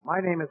My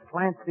name is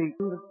Clancy,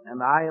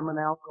 and I am an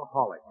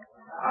alcoholic.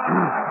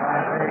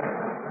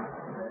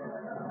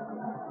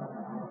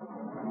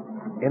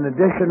 In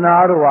addition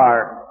now to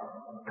our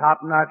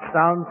top-notch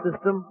sound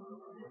system,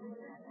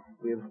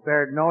 we have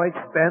spared no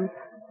expense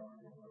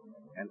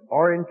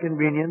or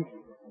inconvenience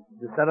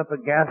to set up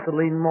a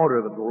gasoline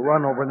motor that will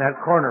run over in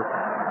that corner.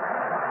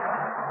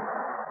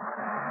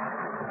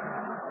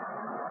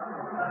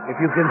 If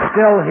you can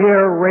still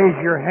hear,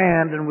 raise your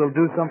hand and we'll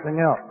do something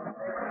else.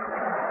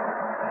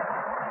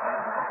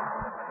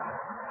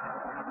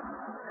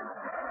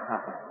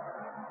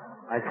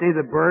 I see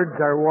the birds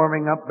are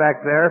warming up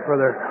back there for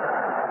their...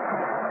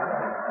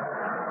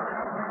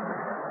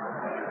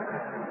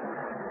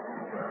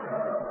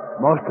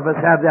 Most of us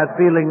have that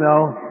feeling,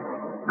 though.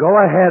 Go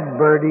ahead,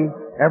 Birdie.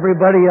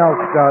 Everybody else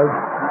does.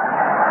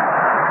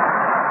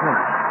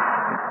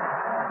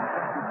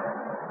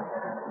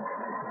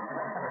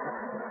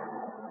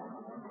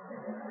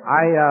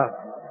 I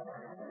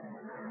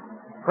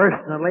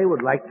personally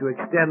would like to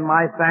extend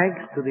my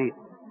thanks to the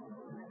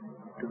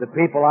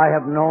people I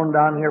have known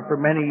down here for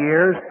many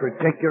years,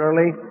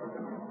 particularly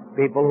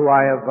people who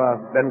I have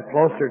been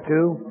closer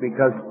to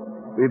because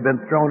we've been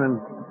thrown in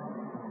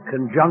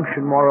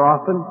conjunction more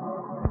often.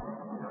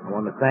 I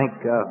want to thank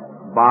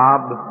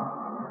Bob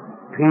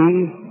P.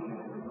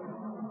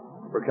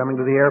 for coming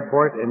to the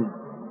airport and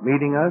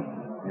meeting us,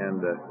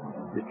 and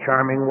his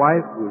charming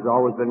wife, who's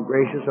always been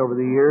gracious over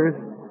the years,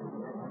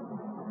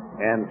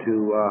 and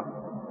to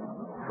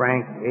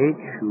Frank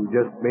H., who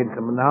just made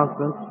some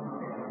announcements,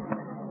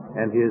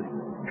 and his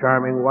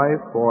charming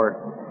wife for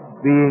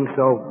being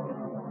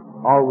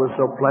always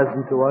so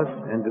pleasant to us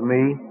and to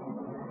me.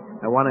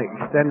 I want to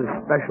extend a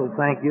special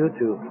thank you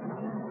to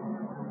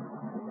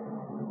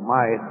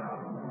my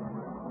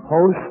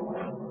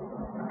hosts,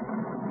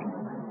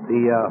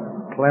 the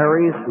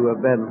Clarys, who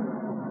have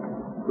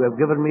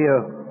given me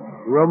a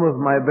room of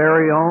my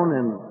very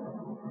own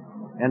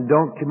and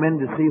don't come in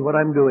to see what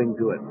I'm doing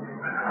to it.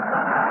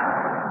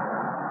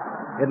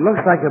 It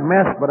looks like a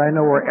mess, but I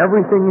know where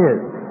everything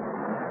is.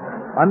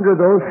 Under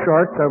those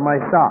shorts are my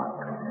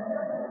socks,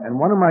 and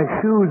one of my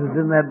shoes is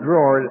in that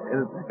drawer.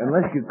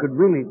 Unless you could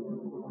really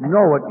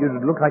know it,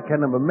 you'd look like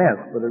kind of a mess,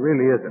 but it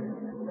really isn't.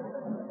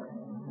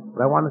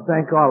 But I want to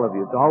thank all of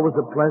you. It's always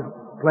a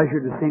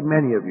pleasure to see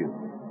many of you.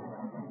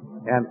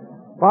 And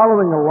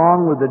following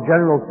along with the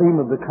general theme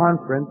of the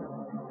conference,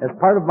 as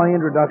part of my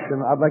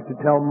introduction, I'd like to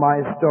tell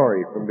my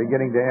story from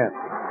beginning to end.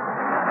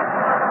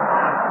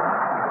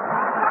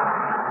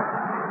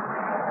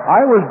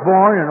 I was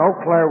born in Eau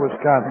Claire,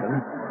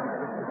 Wisconsin.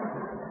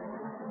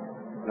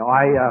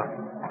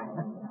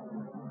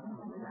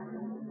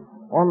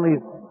 Only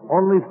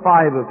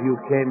 5 of you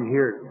came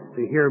here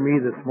to hear me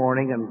this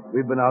morning, and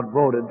we've been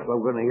outvoted, so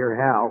I'm going to hear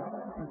Hal.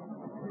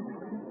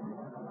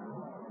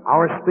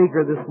 Our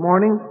speaker this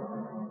morning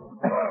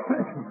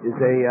is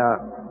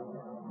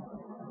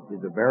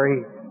a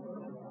very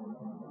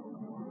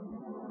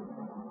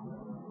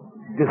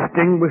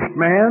distinguished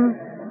man.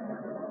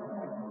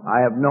 I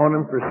have known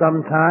him for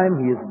some time.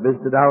 He has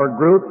visited our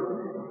group.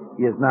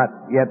 He has not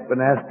yet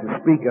been asked to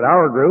speak at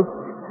our group,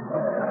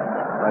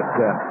 but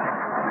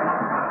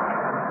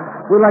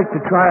we like to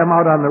try him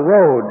out on the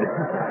road.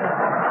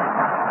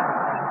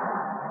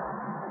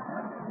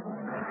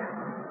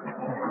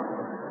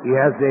 He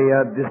has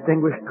a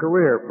distinguished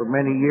career for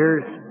many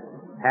years.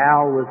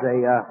 Hal was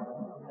a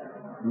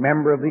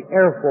member of the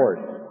Air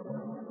Force,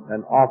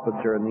 an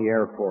officer in the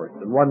Air Force.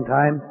 At one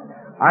time,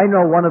 I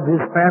know one of his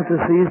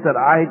fantasies that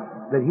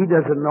he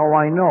doesn't know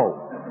I know.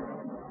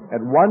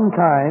 At one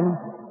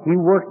time, he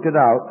worked it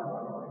out,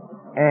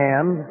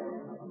 and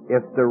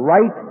if the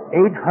right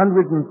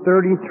 833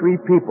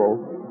 people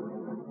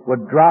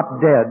would drop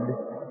dead,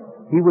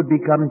 he would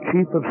become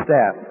chief of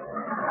staff.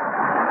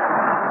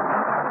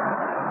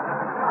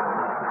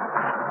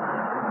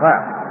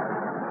 Well,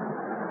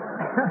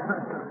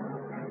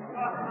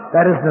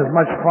 that isn't as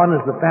much fun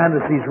as the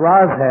fantasies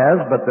Roz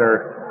has, but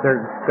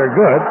they're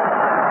good.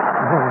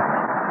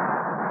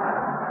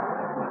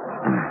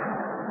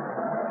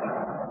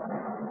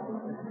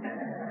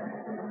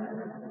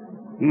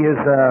 He is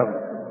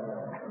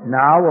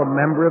now a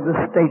member of the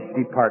State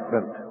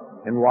Department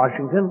in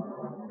Washington,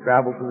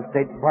 travels to the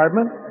State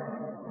Department.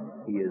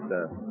 He is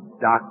a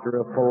doctor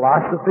of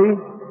philosophy,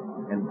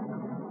 and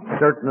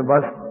certain of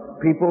us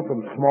people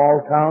from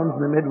small towns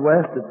in the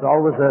Midwest, it's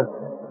always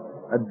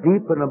a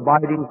deep and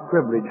abiding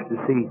privilege to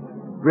see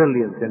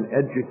brilliant and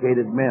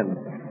educated men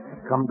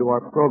come to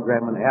our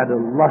program and add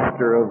a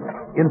luster of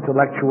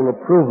intellectual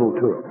approval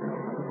to it.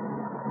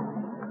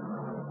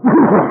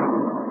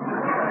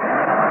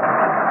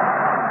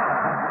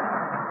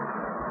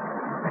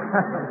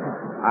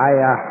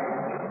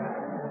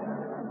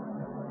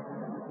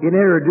 In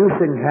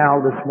introducing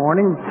Hal this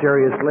morning,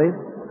 seriously,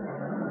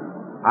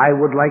 I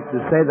would like to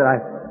say that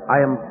I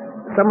am,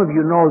 some of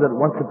you know that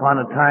once upon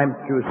a time,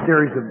 through a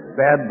series of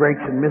bad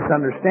breaks and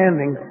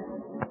misunderstandings,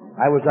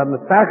 I was on the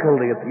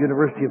faculty at the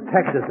University of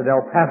Texas at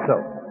El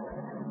Paso.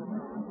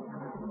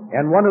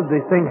 And one of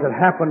the things that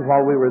happened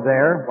while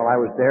I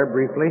was there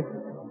briefly,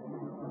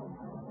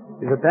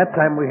 is at that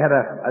time we had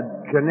a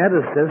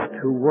geneticist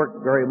who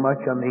worked very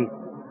much on the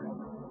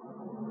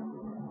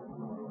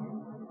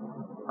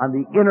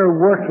inner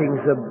workings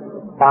of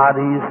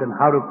bodies and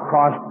how to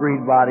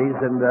crossbreed bodies,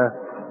 and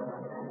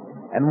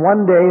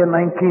one day in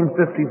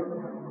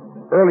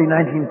early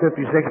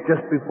 1956,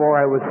 just before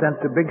I was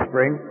sent to Big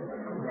Spring,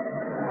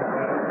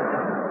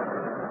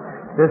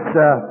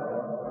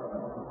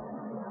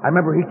 I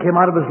remember he came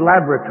out of his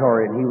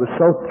laboratory and he was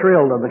so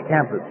thrilled on the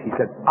campus. He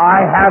said,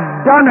 "I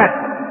have done it!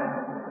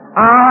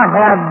 I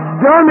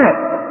have done it!"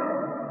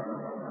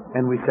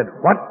 And we said,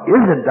 "What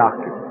is it,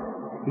 doctor?"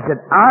 He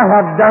said, "I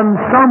have done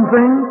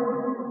something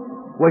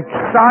which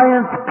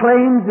science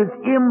claims is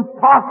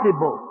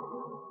impossible.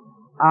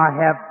 I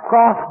have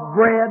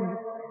crossbred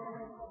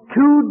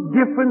two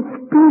different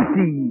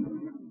species."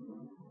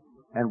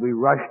 And we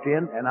rushed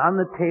in, and on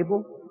the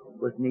table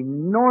was an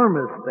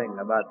enormous thing,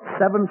 about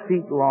 7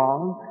 feet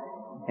long,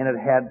 and it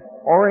had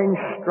orange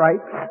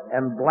stripes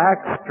and black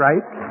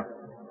stripes,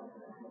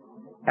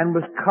 and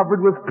was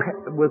covered with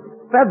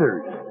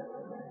feathers,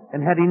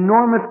 and had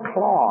enormous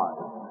claws.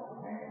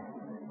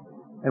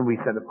 And we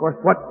said, of course,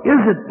 "What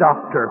is it,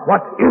 doctor?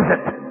 What is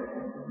it?"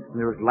 And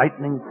there was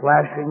lightning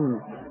flashing,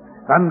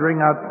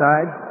 thundering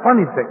outside,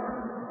 funny thing.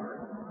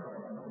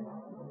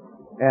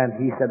 And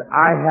he said,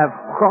 "I have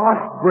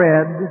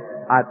crossbred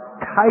a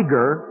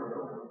tiger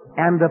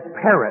and a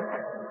parrot,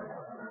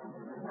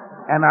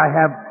 and I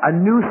have a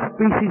new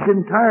species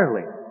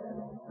entirely."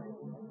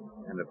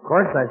 And of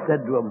course I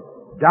said to him,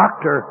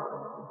 "Doctor,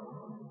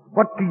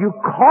 what do you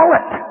call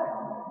it?"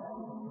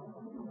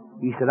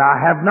 He said, "I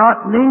have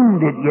not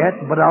named it yet,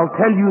 but I'll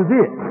tell you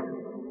this.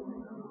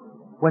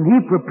 When he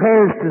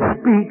prepares to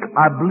speak,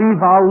 I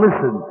believe I'll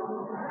listen."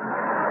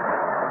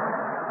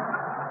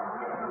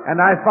 And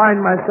I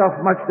find myself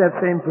much that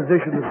same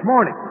position this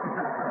morning.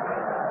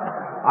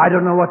 I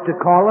don't know what to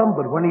call him,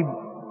 but when he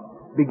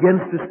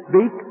begins to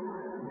speak,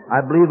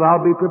 I believe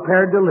I'll be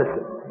prepared to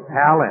listen.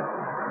 Hal Ince.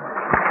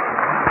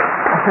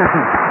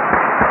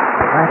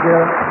 Thank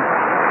you.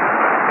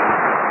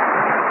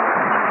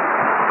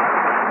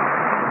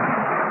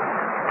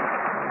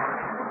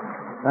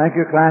 Thank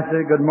you,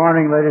 Clancy. Good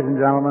morning, ladies and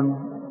gentlemen.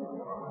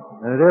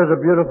 And it is a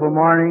beautiful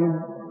morning,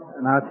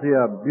 and I see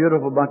a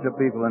beautiful bunch of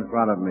people in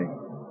front of me.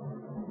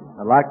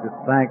 I'd like to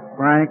thank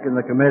Frank and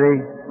the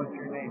committee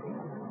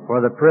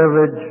for the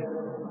privilege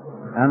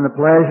and the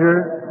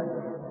pleasure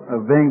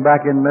of being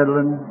back in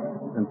Midland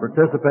and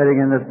participating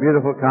in this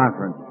beautiful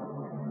conference.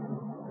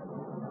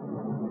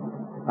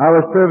 I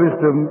was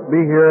privileged to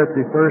be here at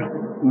the first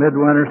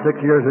midwinter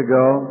 6 years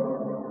ago,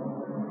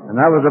 and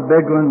that was a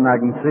big one, and I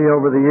can see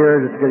over the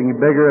years it's getting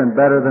bigger and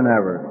better than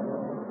ever.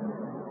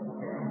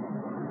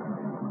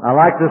 I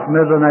like this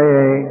Midland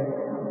AA.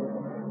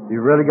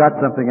 You've really got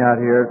something out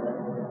here.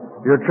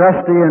 Your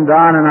trustee and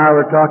Don and I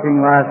were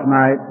talking last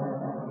night.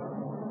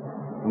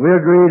 We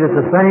agreed it's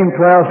the same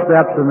 12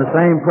 steps in the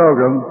same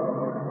program,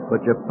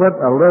 but you put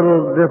a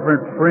little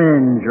different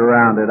fringe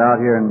around it out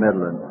here in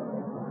Midland.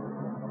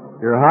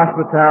 Your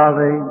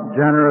hospitality,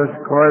 generous,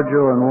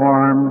 cordial, and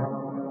warm,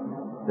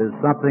 is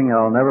something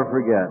I'll never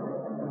forget.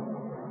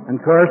 And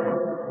of course,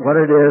 what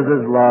it is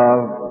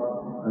love,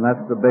 and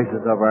that's the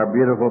basis of our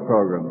beautiful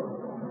program.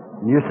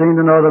 And you seem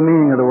to know the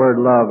meaning of the word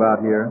love out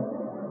here.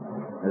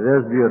 It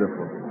is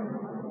beautiful.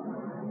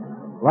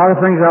 A lot of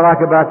things I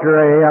like about your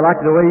AA. I like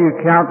the way you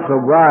count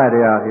sobriety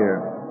out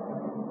here.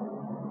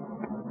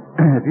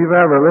 If you've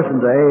ever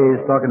listened to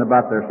AAs talking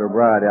about their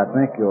sobriety, I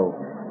think you'll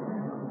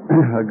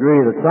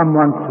agree that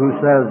someone who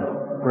says,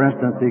 for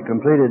instance, he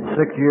completed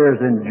 6 years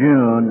in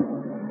June,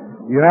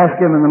 you ask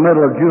him in the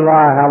middle of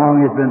July how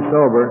long he's been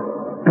sober,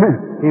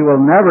 he will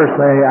never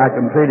say, "I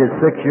completed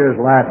 6 years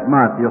last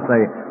month." He'll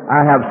say,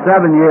 "I have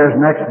 7 years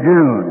next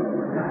June."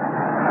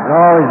 He's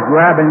always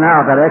grabbing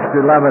out that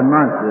extra 11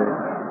 months.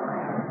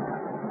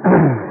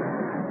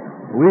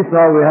 We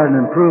thought we had an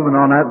improvement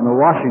on that in the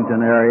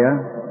Washington area.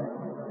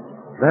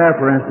 There,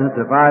 for instance,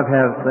 if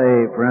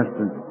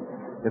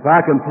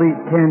I complete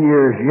 10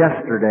 years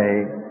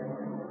yesterday,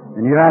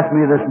 and you ask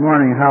me this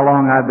morning how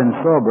long I've been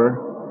sober,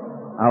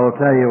 I will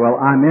tell you, well,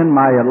 I'm in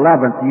my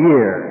 11th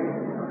year.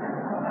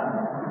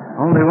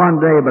 Only one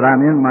day, but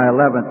I'm in my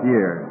 11th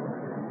year.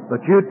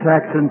 But you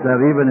Texans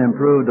have even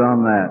improved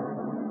on that.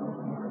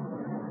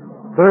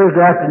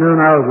 Thursday afternoon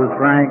I was with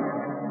Frank,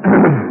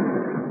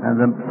 and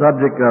the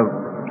subject of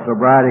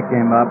sobriety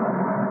came up,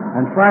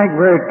 and Frank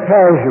very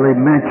casually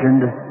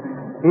mentioned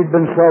he'd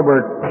been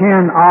sober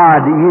 10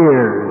 odd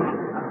years.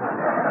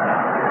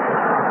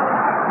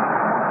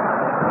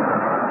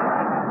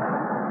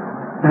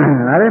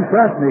 That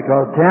impressed me,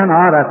 because 10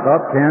 odd, I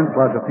thought 10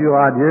 plus a few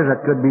odd years,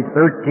 that could be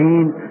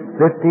 13,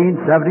 15,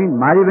 17,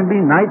 might even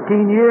be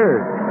 19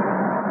 years.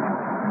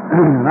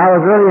 And I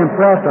was really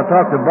impressed. I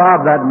talked to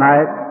Bob that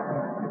night,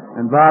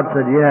 and Bob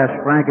said, yes,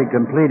 Frank had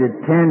completed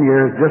 10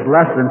 years just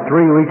less than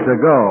 3 weeks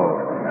ago.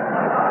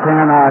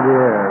 10 odd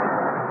years.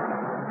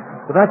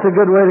 But that's a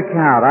good way to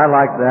count. I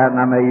like that, and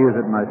I may use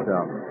it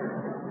myself.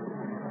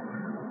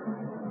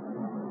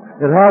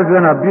 It has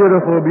been a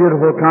beautiful,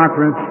 beautiful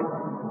conference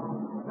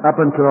up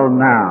until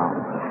now.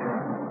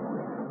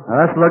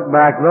 Now let's look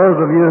back. Those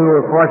of you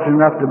who were fortunate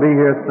enough to be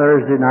here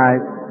Thursday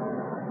night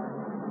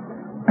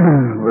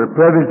were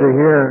privileged to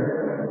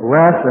hear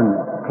Wes and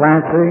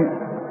Clancy.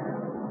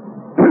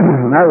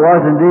 And that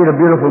was indeed a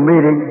beautiful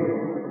meeting.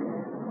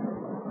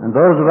 And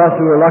those of us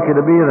who were lucky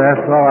to be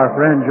there saw our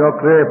friend Joe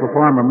Cleary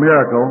perform a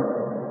miracle,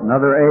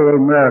 another AA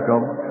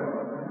miracle.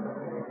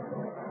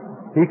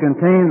 He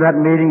contained that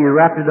meeting, he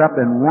wrapped it up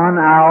in 1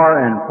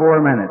 hour and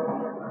 4 minutes.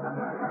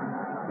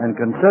 And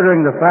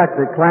considering the fact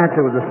that Clancy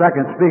was the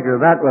second speaker,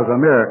 that was a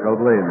miracle,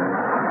 believe me.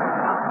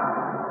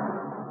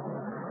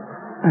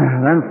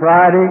 Then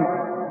Friday,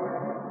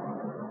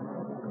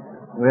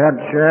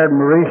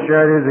 Maurice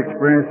shared his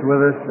experience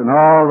with us and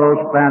all those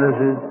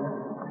fantasies.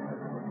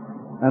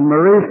 And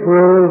Maurice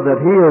proved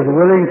that he is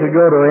willing to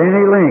go to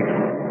any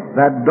lengths.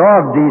 That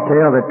dog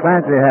detail that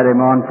Clancy had him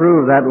on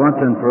proved that once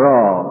and for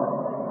all.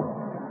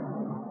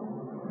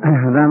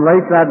 And then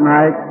late that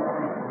night,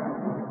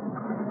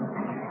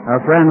 our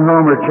friend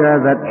Homer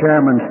chaired that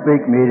chairman's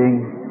speak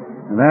meeting,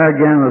 and there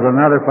again was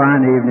another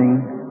fine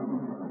evening.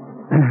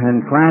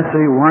 And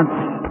Clancy, once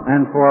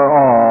and for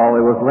all,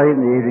 it was late in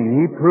the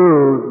evening, he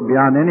proved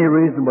beyond any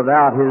reasonable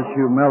doubt his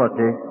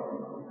humility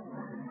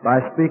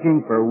by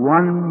speaking for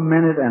 1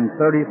 minute and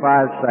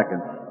 35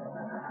 seconds.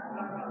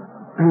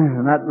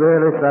 And that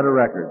really set a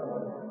record.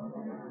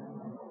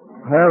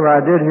 However,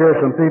 I did hear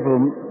some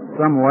people,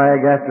 some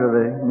wag after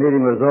the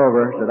meeting was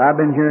over, said, "I've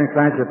been hearing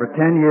Clancy for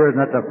 10 years, and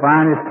that's the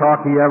finest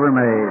talk he ever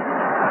made."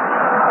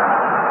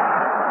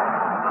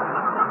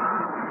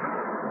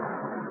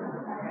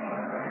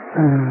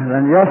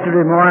 Then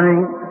yesterday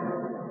morning,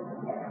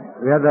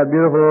 we had that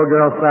beautiful little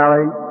girl,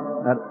 Sally,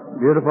 that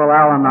beautiful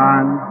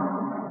Al-Anon.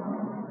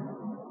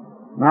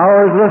 And I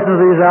always listen to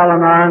these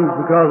Al-Anons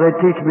because they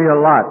teach me a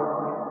lot.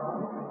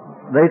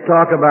 They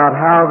talk about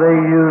how they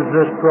use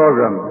this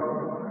program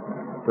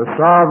to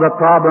solve the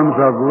problems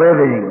of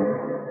living.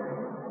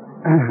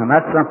 And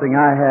that's something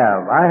I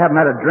have. I haven't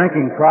had a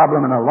drinking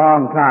problem in a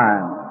long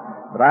time,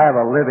 but I have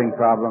a living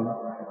problem.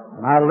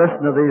 And I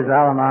listen to these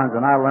Al-Anons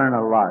and I learn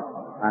a lot.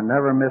 I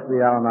never miss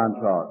the Al-Anon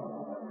talk.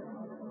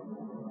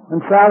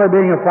 And Sally,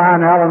 being a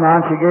fine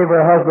Al-Anon, she gave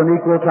her husband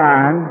equal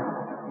time.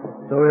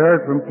 So we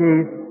heard from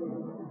Keith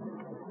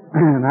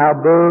and how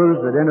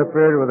booze had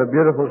interfered with a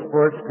beautiful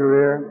sports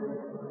career.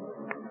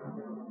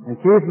 And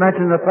Keith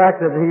mentioned the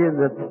fact that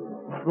the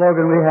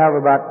slogan we have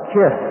about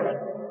KISS,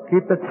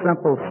 keep it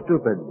simple,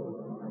 stupid,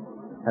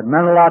 had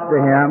meant a lot to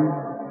him.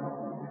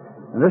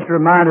 And this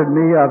reminded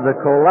me of the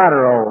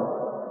collateral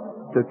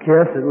to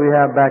KISS that we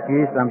have back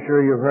east. I'm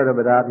sure you've heard of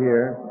it out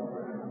here.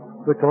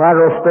 The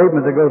collateral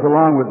statement that goes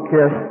along with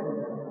KISS,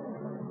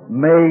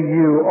 may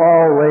you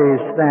always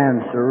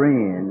stand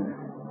serene.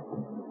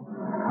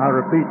 I'll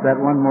repeat that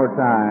one more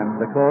time.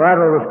 The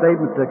collateral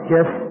statement to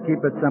KISS,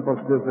 keep it simple,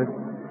 stupid,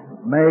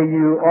 may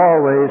you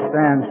always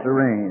stand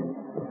serene.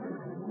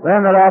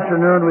 Then that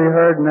afternoon we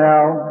heard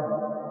Nell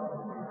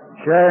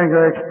sharing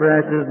her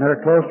experiences and her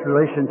close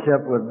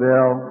relationship with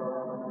Bill.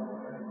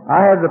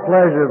 I had the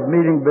pleasure of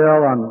meeting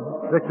Bill on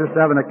 6 or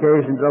 7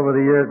 occasions over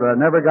the years, but I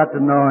never got to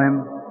know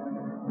him.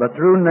 But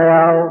through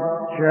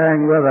Nell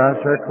sharing with us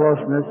her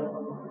closeness,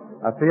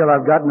 I feel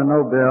I've gotten to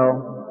know Bill.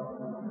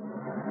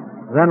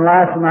 Then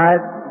last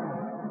night,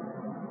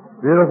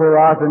 beautiful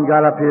Rosalind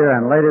got up here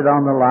and laid it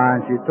on the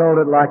line. She told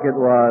it like it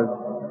was.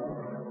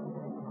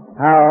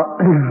 How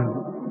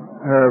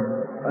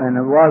and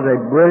it was a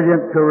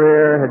brilliant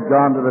career, had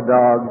gone to the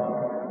dogs,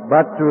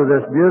 but through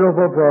this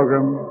beautiful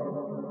program,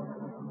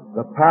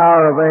 the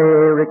power of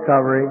AA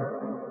recovery,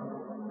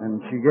 and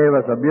she gave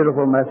us a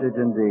beautiful message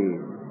indeed.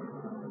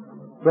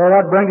 So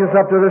that brings us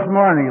up to this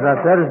morning. As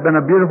I said, it's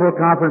been a beautiful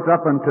conference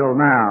up until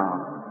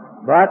now.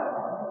 But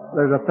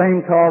there's a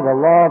thing called the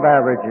law of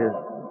averages.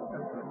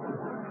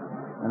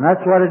 And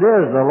that's what it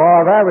is, the law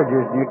of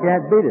averages. You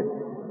can't beat it.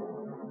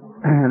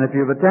 And if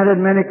you've attended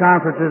many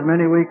conferences,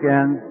 many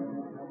weekends,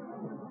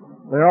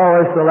 they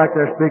always select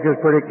their speakers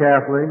pretty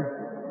carefully.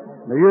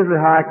 They're usually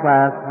high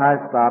class,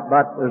 high stop,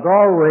 but there's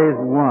always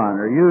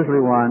one, or usually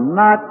one,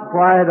 not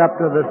quite up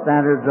to the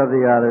standards of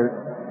the others.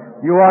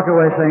 You walk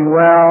away saying,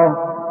 well,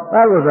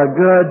 that was a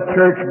good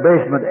church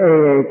basement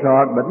AA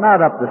talk, but not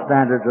up to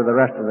standards of the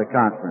rest of the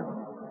conference.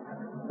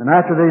 And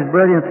after these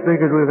brilliant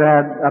speakers we've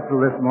had up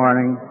to this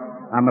morning,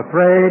 I'm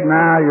afraid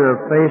now you're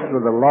faced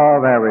with the law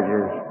of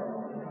averages.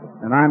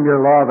 And I'm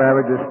your law of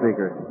averages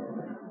speaker.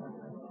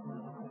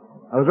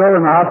 I was over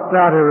in the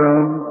hospitality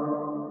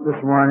room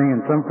this morning, and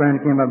some friend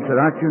came up and said,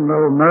 aren't you a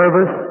little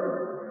nervous?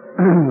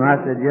 And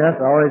I said, yes,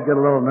 I always get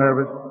a little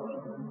nervous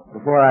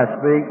before I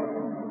speak.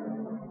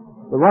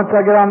 But once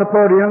I get on the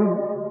podium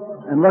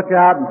and look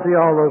out and see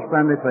all those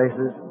friendly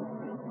faces,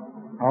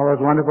 all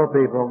those wonderful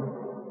people,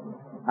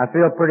 I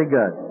feel pretty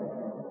good.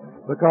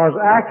 Because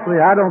actually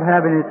I don't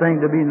have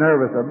anything to be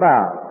nervous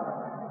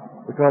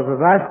about. Because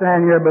as I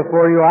stand here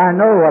before you, I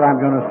know what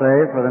I'm going to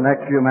say for the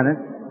next few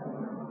minutes.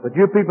 But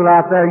you people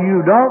out there,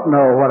 you don't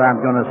know what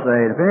I'm going to say.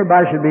 If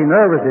anybody should be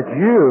nervous, it's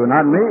you,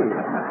 not me.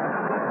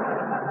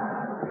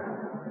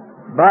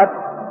 But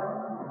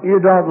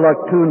you don't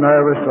look too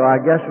nervous, so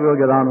I guess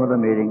we'll get on with the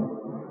meeting.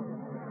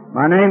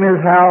 My name is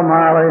Hal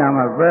Marley.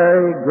 I'm a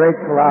very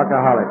grateful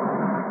alcoholic.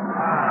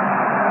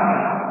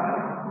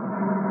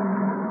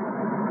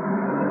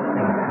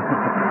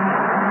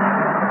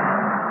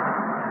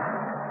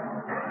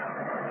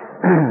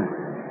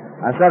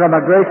 I said I'm a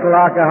grateful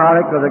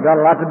alcoholic because I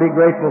got a lot to be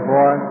grateful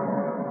for.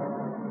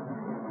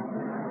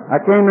 I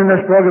came in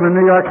this program in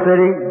New York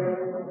City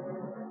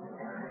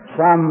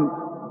some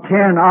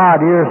 10 odd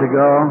years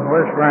ago.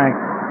 Where's Frank?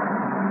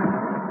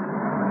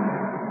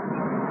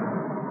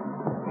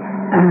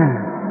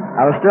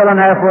 I was still in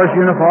Air Force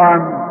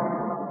uniform.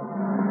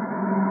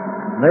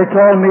 They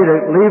told me to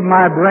leave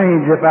my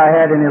brains, if I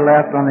had any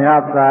left, on the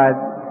outside,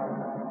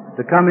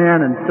 to come in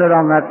and sit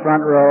on that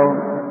front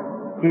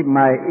row, keep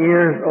my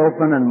ears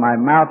open and my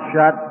mouth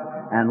shut,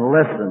 and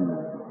listen,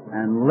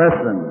 and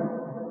listen,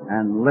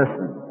 and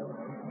listen.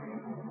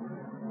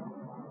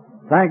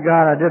 Thank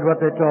God I did what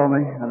they told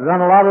me. I've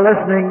done a lot of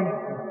listening.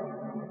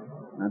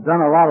 I've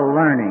done a lot of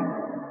learning,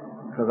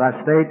 because I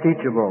stay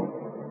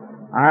teachable.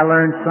 I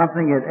learn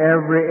something at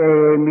every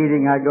AA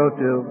meeting I go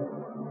to.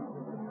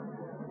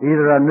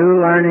 Either a new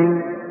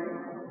learning,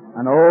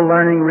 an old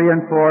learning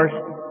reinforced,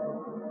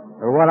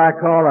 or what I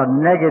call a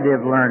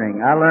negative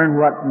learning. I learn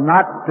what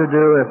not to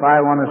do if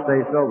I want to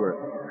stay sober.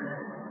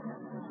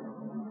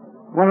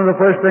 One of the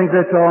first things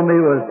they told me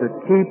was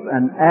to keep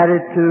an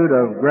attitude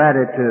of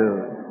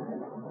gratitude.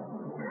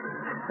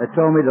 They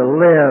told me to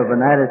live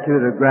an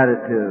attitude of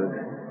gratitude.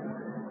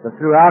 That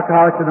through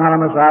Alcoholics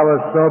Anonymous I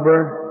was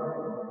sober,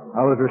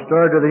 I was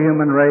restored to the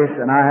human race,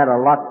 and I had a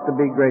lot to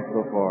be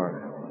grateful for.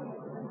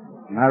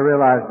 And I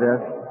realized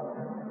this.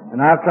 And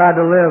I've tried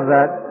to live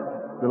that,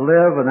 to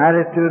live an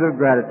attitude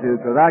of gratitude,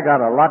 because I got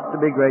a lot to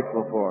be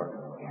grateful for.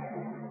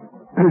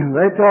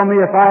 They told me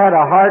if I had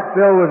a heart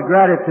filled with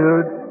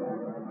gratitude,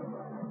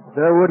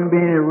 there wouldn't be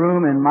any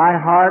room in my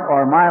heart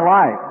or my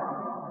life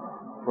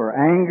for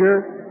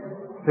anger,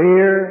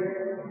 fear,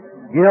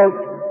 guilt,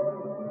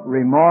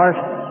 remorse,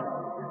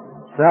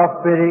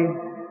 self-pity,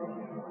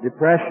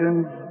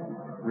 depressions,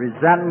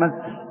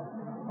 resentments,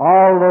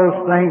 all those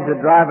things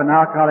that drive an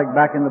alcoholic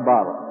back in the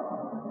bottle.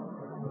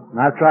 And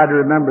I've tried to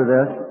remember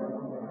this,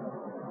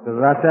 because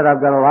as I said,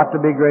 I've got a lot to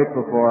be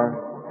grateful for.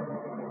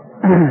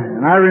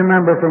 And I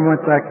remember from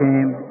whence I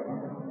came,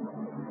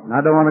 and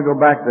I don't want to go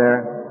back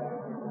there.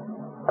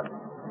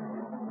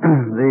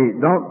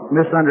 Don't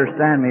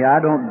misunderstand me,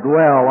 I don't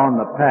dwell on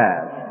the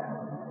past.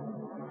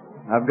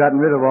 I've gotten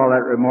rid of all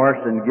that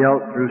remorse and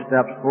guilt through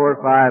steps 4,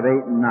 5,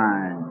 8, and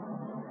 9.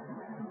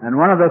 And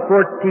one of the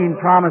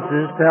 14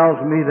 promises tells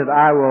me that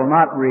I will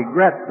not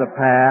regret the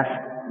past,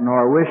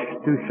 nor wish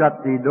to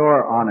shut the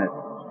door on it.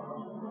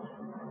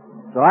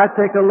 So I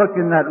take a look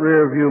in that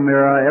rear view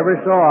mirror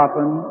every so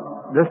often,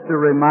 just to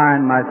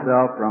remind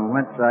myself from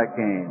whence I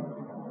came.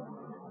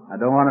 I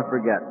don't want to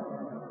forget.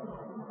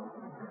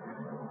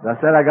 As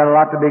I said, I got a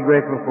lot to be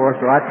grateful for,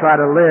 so I try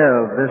to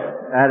live this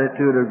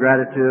attitude of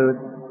gratitude.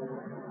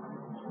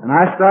 And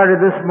I started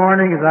this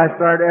morning, as I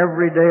start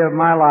every day of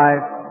my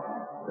life.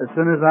 As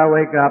soon as I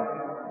wake up,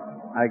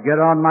 I get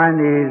on my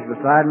knees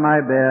beside my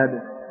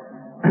bed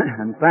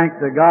and thank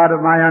the God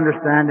of my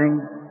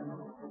understanding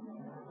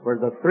for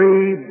the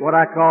what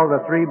I call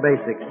the three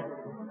basics.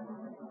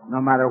 No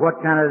matter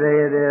what kind of day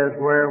it is,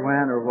 where,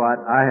 when, or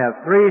what, I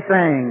have three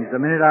things. The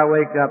minute I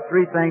wake up,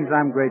 three things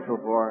I'm grateful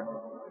for.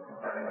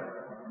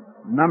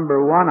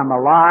 Number one, I'm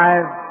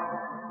alive.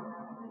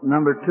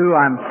 Number two,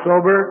 I'm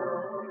sober.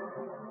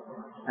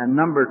 And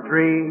number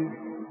three,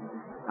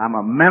 I'm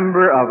a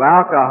member of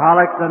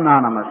Alcoholics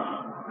Anonymous.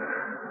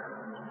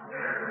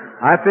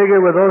 I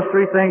figure with those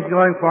three things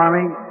going for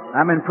me,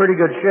 I'm in pretty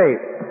good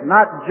shape.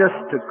 Not just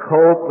to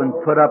cope and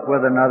put up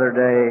with another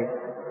day,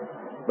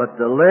 but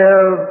to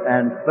live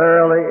and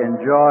thoroughly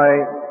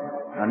enjoy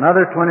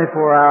another 24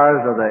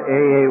 hours of the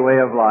AA way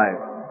of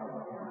life.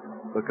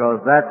 Because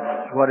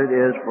that's what it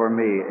is for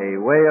me, a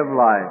way of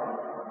life.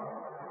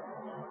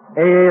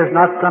 AA is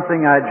not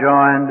something I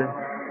joined,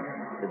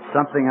 it's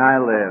something I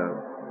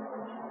live.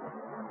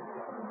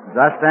 As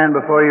I stand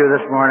before you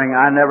this morning,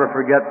 I never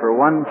forget for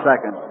 1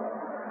 second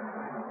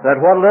that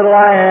what little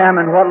I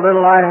am and what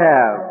little I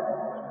have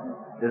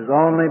is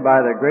only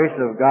by the grace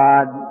of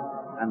God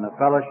and the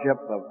fellowship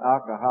of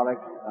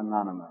Alcoholics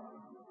Anonymous.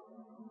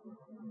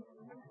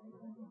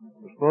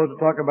 We're supposed to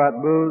talk about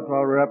booze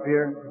while we're up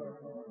here,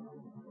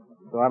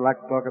 so I'd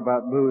like to talk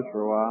about booze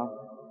for a while.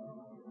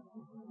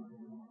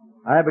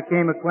 I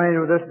became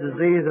acquainted with this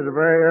disease at a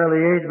very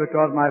early age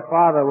because my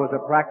father was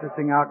a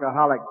practicing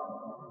alcoholic.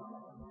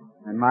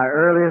 And my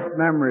earliest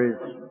memories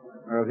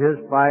are of his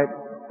fight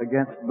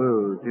against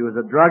booze. He was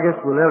a druggist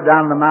who lived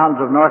down in the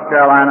mountains of North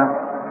Carolina.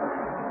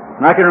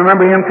 And I can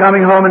remember him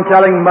coming home and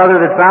telling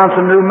Mother that found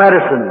some new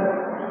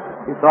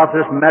medicine. He thought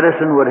this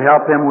medicine would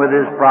help him with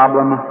his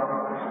problem.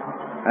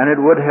 And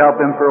it would help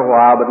him for a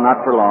while, but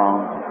not for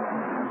long.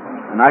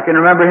 And I can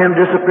remember him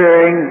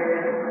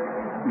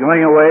disappearing,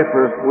 going away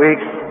for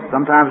weeks,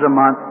 sometimes a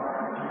month.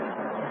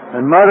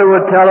 And Mother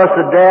would tell us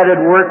that Dad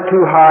had worked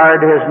too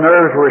hard, his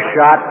nerves were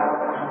shot,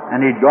 and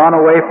he'd gone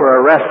away for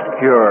a rest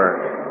cure.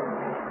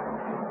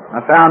 I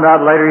found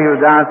out later he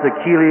was down at the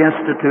Keeley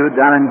Institute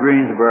down in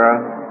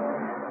Greensboro.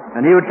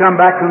 And he would come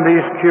back from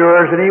these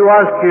cures, and he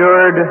was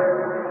cured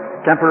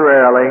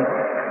temporarily,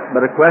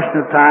 but a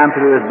question of time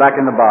till he was back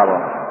in the bottle.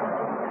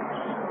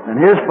 And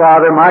his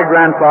father, my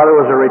grandfather,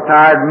 was a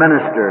retired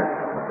minister.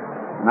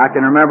 And I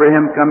can remember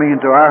him coming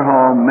into our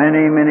home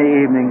many,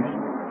 many evenings.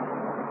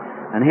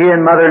 And he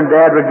and Mother and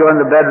Dad would go in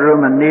the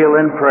bedroom and kneel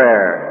in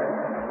prayer,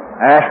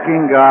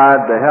 asking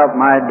God to help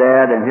my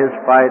dad in his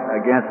fight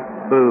against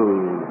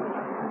booze.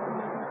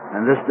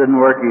 And this didn't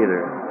work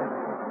either.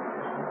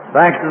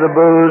 Thanks to the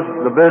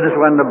booze, the business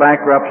went into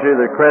bankruptcy,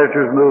 the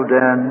creditors moved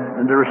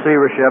into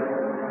receivership,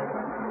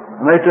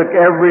 and they took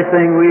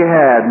everything we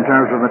had in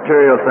terms of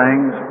material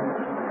things.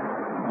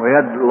 We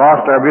had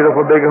lost our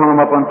beautiful big home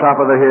up on top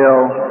of the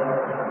hill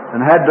and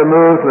had to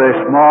move to a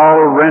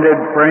small rented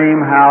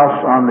frame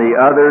house on the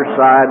other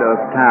side of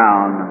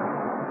town.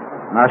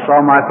 And I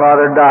saw my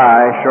father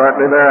die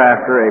shortly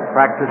thereafter, a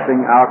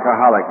practicing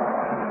alcoholic.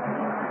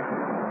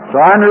 So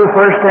I knew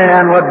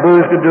firsthand what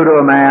booze could do to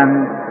a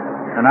man.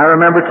 And I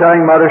remember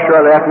telling Mother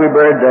shortly after we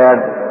buried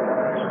Dad,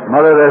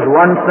 Mother, there's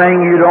one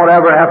thing you don't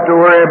ever have to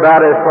worry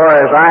about as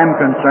far as I'm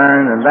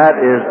concerned, and that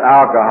is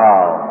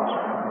alcohol.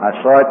 I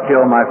saw it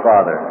kill my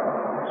father.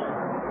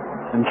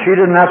 And she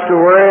didn't have to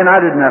worry, and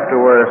I didn't have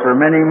to worry for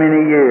many,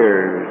 many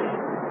years.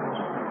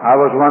 I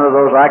was one of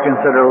those I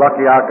consider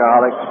lucky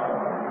alcoholics.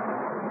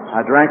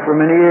 I drank for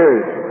many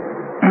years.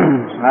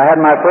 I had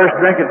my first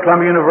drink at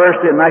Columbia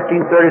University in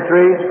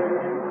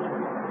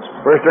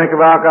 1933. First drink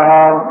of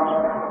alcohol.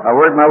 I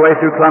worked my way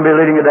through Columbia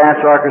leading a dance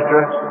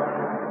orchestra.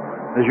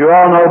 As you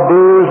all know,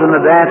 booze and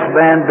the dance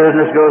band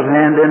business goes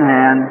hand in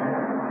hand.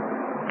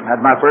 I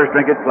had my first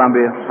drink at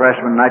Columbia,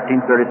 freshman,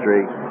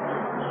 1933.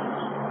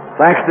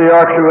 Thanks to the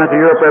orchestra, we went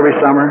to Europe every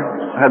summer.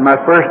 I had my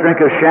first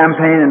drink of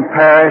champagne in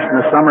Paris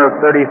in the summer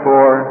of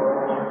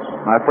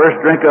 34. My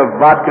first drink of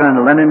vodka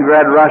in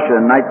Leningrad,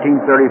 Russia in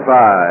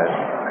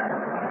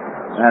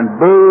 1935. And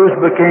booze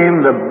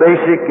became the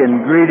basic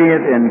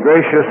ingredient in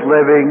gracious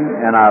living,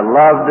 and I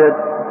loved it.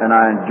 And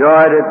I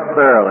enjoyed it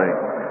thoroughly.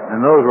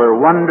 And those were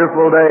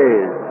wonderful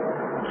days.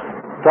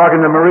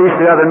 Talking to Maurice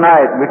the other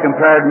night, we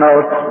compared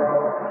notes.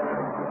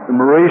 And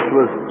Maurice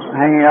was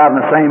hanging out in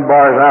the same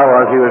bar as I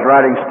was. He was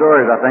writing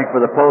stories, I think,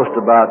 for the Post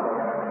about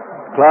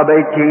Club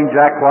 18,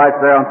 Jack White's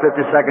there on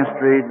 52nd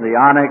Street, the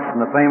Onyx and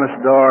the famous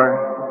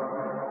door.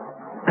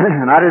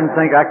 And I didn't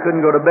think I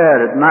couldn't go to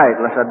bed at night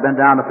unless I'd been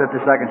down to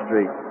 52nd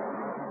Street.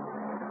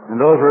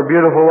 And those were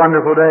beautiful,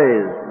 wonderful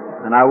days.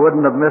 And I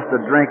wouldn't have missed a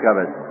drink of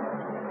it.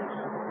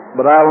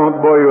 But I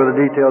won't bore you with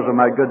the details of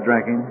my good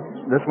drinking.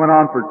 This went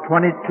on for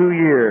 22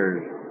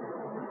 years.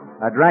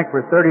 I drank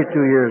for 32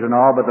 years in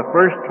all, but the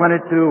first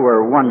 22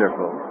 were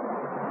wonderful.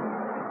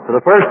 For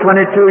the first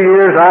 22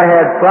 years, I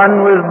had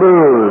fun with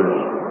booze.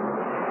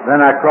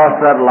 Then I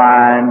crossed that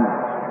line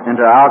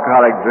into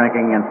alcoholic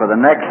drinking, and for the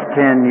next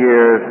 10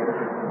 years,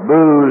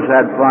 booze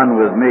had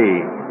fun with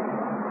me.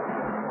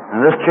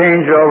 And this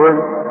changeover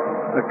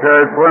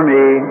occurred for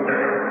me,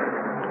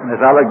 as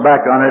I look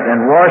back on it,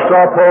 in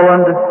Warsaw,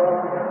 Poland,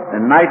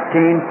 in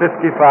 1955,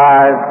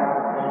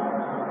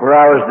 where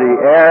I was the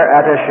air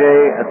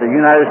attaché at the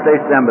United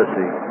States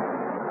Embassy.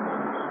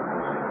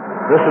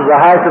 This was the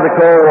height of the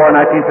Cold War,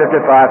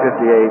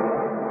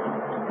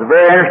 1955-58. It's a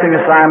very interesting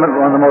assignment,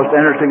 one of the most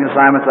interesting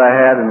assignments I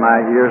had in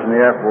my years in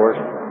the Air Force.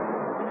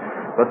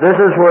 But this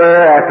is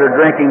where, after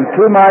drinking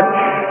too much,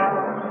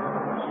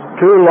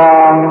 too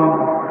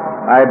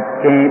long, I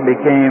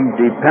became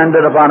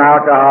dependent upon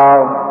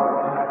alcohol.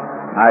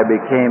 I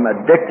became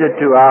addicted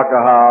to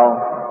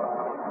alcohol.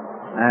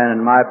 And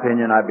in my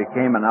opinion, I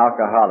became an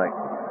alcoholic.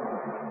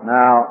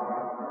 Now,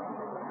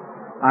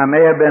 I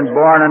may have been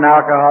born an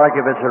alcoholic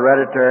if it's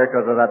hereditary,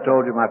 because as I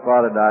told you, my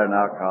father died an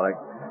alcoholic.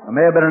 I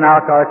may have been an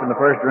alcoholic from the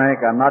first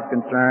drink. I'm not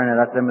concerned, and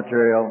that's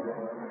immaterial.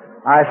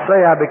 I say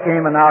I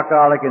became an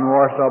alcoholic in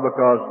Warsaw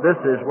because this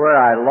is where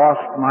I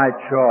lost my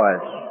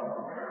choice.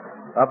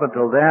 Up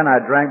until then,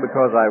 I drank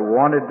because I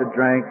wanted to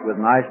drink with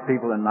nice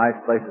people in nice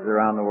places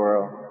around the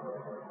world.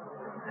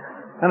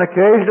 And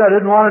occasionally I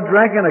didn't want to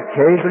drink, and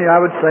occasionally I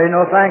would say,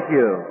 no, thank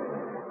you.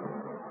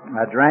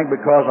 I drank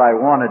because I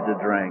wanted to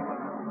drink.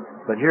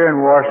 But here in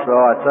Warsaw,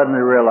 I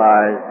suddenly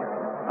realized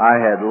I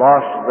had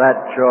lost that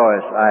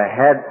choice. I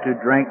had to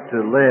drink to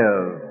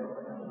live.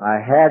 I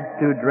had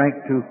to drink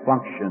to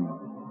function.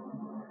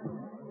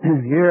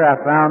 Here I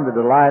found the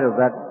delight of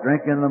that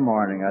drink in the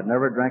morning. I'd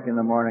never drank in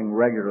the morning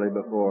regularly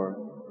before.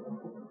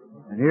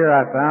 And here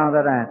I found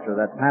that answer,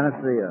 that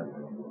panacea.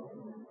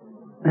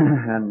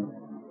 And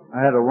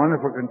I had a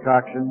wonderful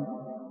concoction.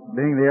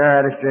 Being the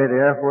air attaché, the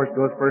Air Force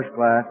goes first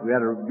class. We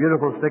had a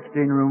beautiful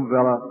 16-room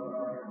villa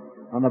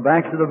on the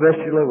banks of the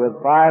Vistula with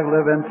 5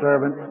 live-in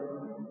servants.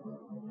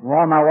 And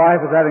while my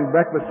wife was having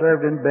breakfast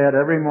served in bed,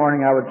 every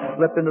morning I would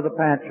slip into the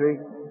pantry,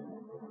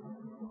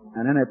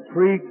 and in a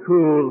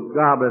pre-cooled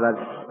goblet I'd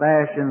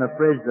stash in the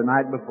fridge the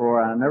night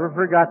before. I never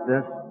forgot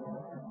this.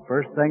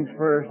 First things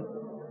first.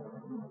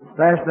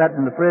 Stashed that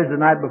in the fridge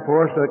the night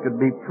before so it could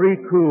be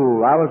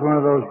pre-cool. I was one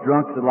of those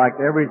drunks that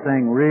liked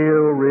everything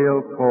real,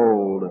 real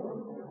cold.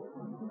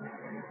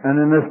 And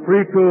in this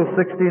pre-cooled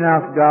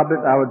 16-ounce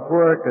goblet, I would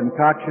pour a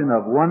concoction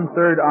of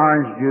 1/3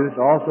 orange juice,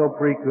 also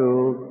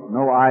pre-cooled,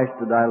 no ice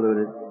to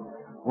dilute it.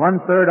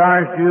 1/3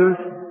 orange juice,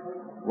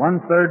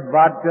 1/3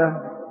 vodka,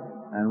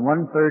 and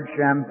 1/3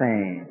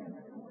 champagne.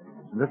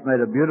 And this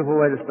made a beautiful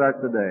way to start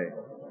the day.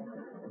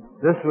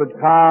 This would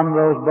calm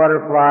those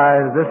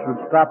butterflies. This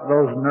would stop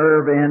those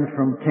nerve ends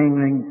from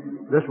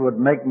tingling. This would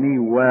make me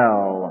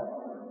well.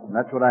 And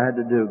that's what I had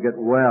to do, get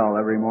well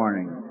every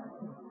morning.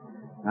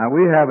 Now,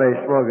 we have a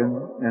slogan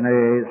in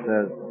AA that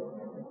says,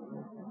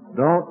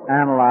 don't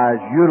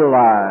analyze,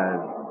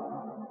 utilize.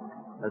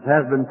 As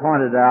has been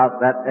pointed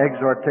out, that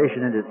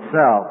exhortation in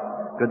itself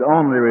could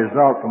only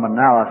result from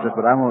analysis,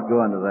 but I won't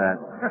go into that.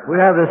 We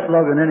have this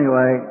slogan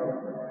anyway,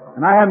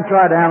 and I haven't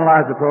tried to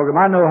analyze the program.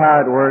 I know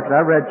how it works.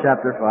 I've read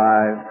chapter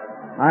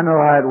 5. I know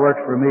how it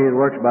works for me. It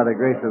works by the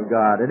grace of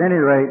God. At any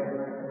rate,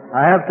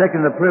 I have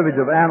taken the privilege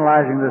of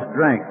analyzing this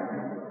drink,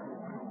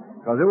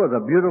 because it was a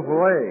beautiful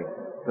way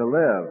to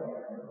live.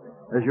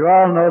 As you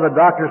all know, the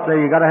doctors say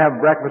you got to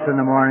have breakfast in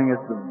the morning.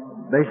 It's the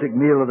basic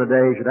meal of the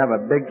day. You should have a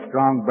big,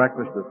 strong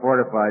breakfast to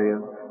fortify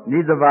you. You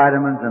need the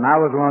vitamins, and I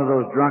was one of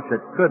those drunks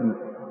that couldn't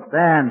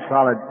stand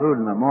solid food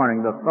in the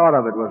morning. The thought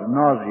of it was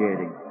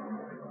nauseating.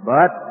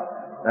 But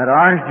that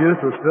orange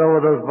juice was filled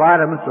with those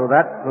vitamins, so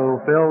that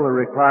fulfilled the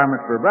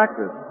requirement for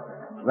breakfast.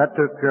 So that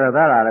took care of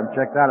that item.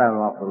 Check that item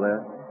off the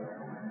list.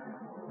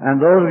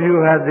 And those of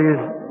you who had these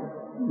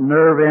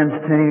nerve ends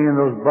tingling and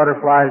those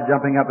butterflies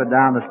jumping up and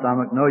down the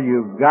stomach, know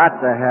you've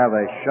got to have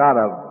a shot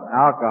of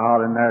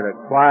alcohol in there to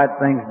quiet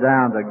things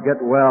down, to get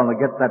well, and to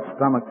get that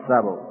stomach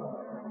settled.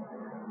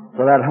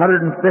 So that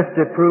 150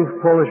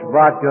 proof Polish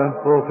vodka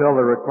fulfilled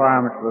the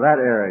requirements for that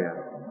area.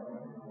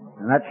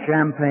 And that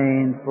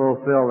champagne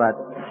fulfilled that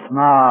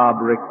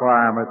snob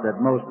requirement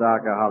that most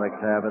alcoholics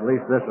have, at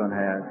least this one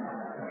had.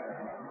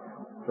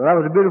 So that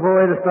was a beautiful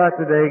way to start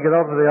the day, get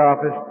over to the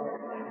office.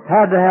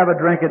 Had to have a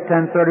drink at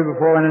 10:30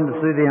 before I went in to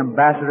see the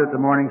ambassador at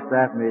the morning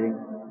staff meeting.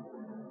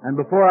 And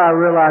before I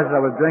realized I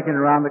was drinking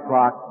around the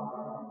clock,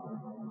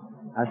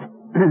 I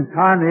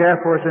conned the Air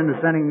Force into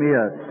sending me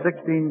a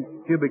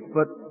 16 cubic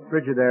foot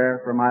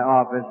Frigidaire for my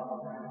office.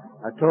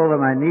 I told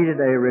them I needed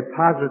a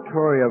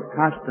repository of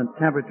constant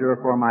temperature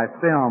for my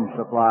film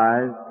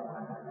supplies.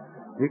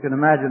 You can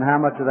imagine how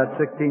much of that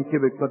 16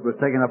 cubic foot was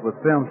taken up with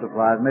film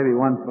supplies, maybe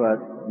 1 foot.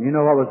 You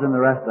know what was in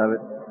the rest of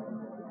it.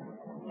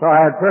 So I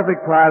had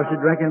perfect privacy,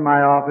 drinking in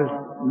my office.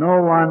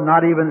 No one,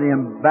 not even the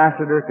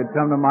ambassador, could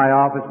come to my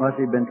office unless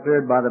he'd been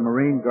cleared by the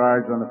Marine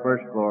Guards on the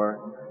first floor.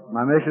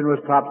 My mission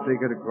was top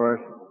secret, of course,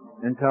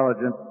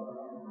 intelligence.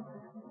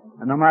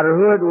 And no matter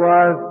who it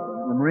was,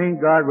 the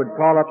Marine Guard would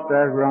call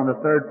upstairs. We were on the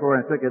 3rd floor,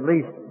 and it took at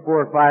least 4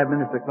 or 5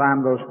 minutes to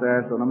climb those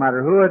stairs. So no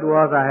matter who it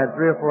was, I had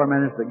 3 or 4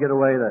 minutes to get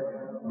away the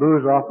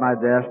booze off my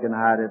desk and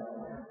hide it.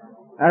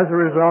 As a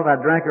result, I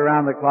drank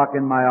around the clock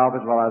in my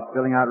office while I was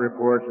filling out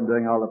reports and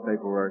doing all the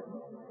paperwork.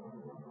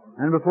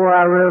 And before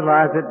I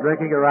realized it,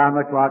 drinking around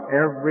the clock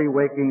every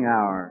waking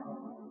hour.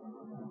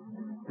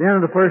 At the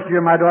end of the first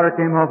year, my daughter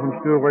came home from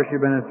school where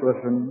she'd been in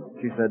Switzerland.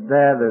 She said,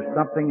 "Dad, there's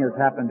something has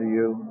happened to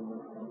you.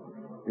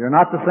 You're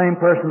not the same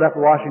person left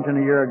Washington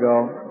a year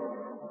ago.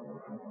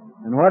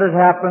 And what has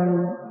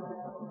happened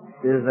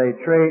is a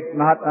trait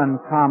not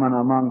uncommon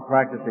among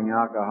practicing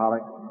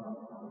alcoholics.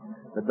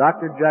 The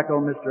Dr.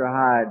 Jekyll, Mr.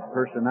 Hyde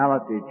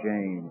personality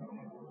change.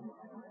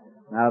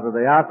 Now, to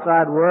the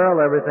outside world,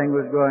 everything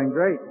was going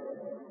great.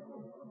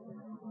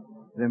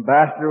 The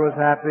ambassador was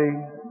happy.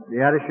 The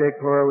attaché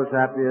corps was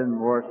happy in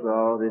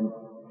Warsaw. The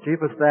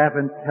chief of staff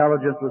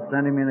intelligence was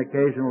sending me an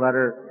occasional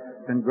letter.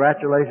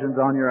 Congratulations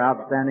on your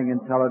outstanding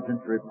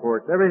intelligence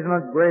reports. Everything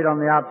looked great on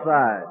the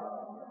outside.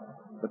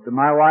 But to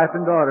my wife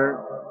and daughter,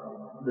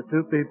 the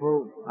two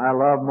people I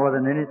love more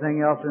than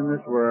anything else in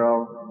this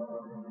world,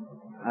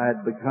 I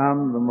had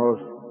become the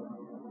most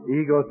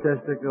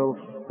egotistical,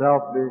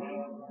 selfish,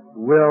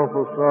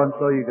 willful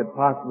so-and-so you could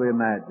possibly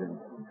imagine.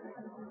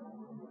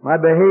 My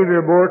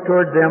behavior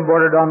toward them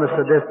bordered on the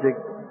sadistic.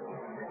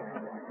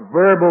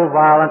 Verbal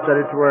violence at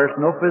its worst.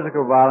 No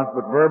physical violence,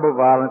 but verbal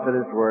violence at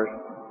its worst.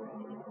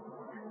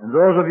 And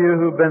those of you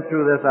who've been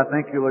through this, I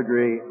think you'll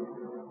agree.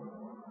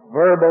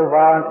 Verbal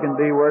violence can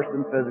be worse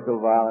than physical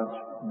violence.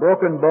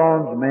 Broken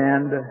bones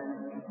mend.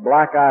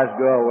 Black eyes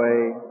go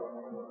away.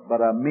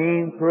 But a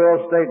mean,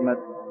 cruel statement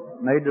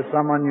made to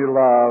someone you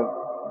love,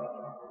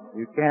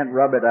 you can't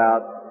rub it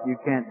out. You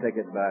can't take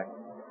it back.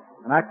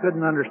 And I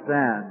couldn't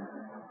understand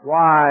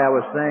why I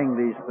was saying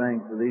these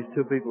things to these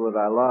two people that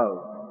I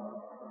love.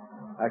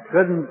 I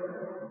couldn't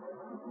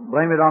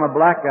blame it on a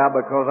blackout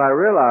because I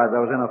realized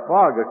I was in a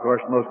fog, of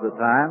course, most of the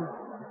time.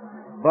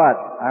 But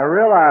I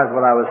realized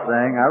what I was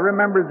saying. I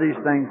remembered these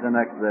things the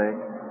next day.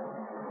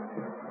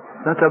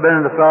 Since I've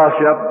been in the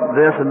fellowship,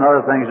 this and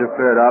other things have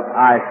cleared up.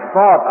 I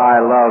thought I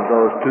loved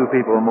those two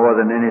people more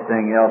than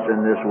anything else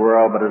in this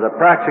world, but as a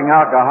practicing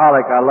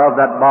alcoholic, I loved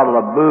that bottle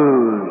of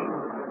booze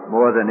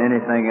more than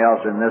anything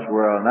else in this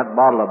world. And that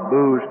bottle of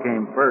booze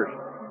came first.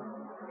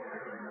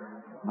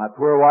 My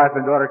poor wife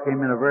and daughter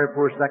came in a very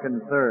poor second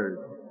and third.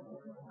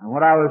 And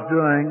what I was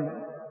doing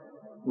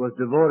was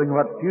devoting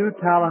what few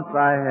talents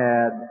I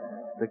had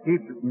to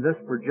keep this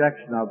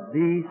projection of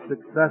the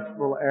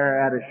successful air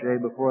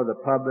attaché before the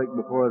public,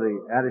 before the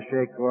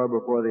attaché corps,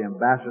 before the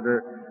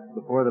ambassador,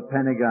 before the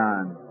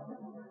Pentagon.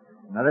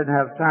 And I didn't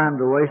have time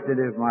to waste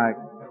any of my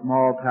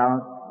small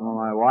talents on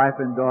my wife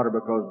and daughter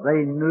because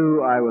they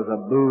knew I was a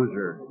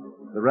boozer.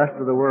 The rest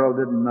of the world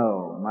didn't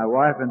know. My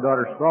wife and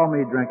daughter saw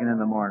me drinking in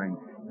the morning.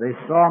 They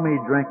saw me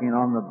drinking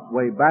on the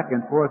way back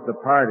and forth to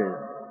parties.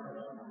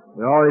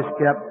 We always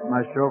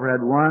my chauffeur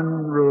had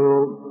one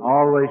rule,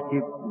 always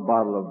keep a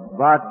bottle of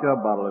vodka,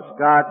 a bottle of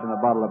scotch, and a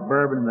bottle of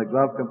bourbon in the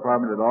glove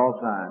compartment at all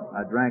times.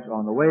 I drank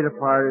on the way to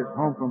parties,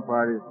 home from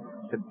parties,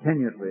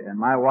 continuously, and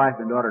my wife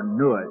and daughter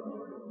knew it.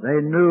 They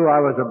knew I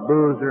was a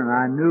boozer, and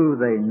I knew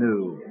they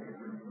knew.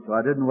 So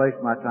I didn't waste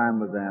my time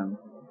with them.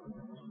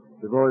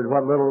 Devoted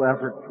what little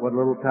effort, what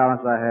little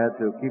talents I had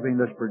to keeping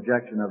this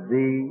projection of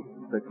the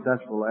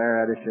successful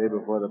air attaché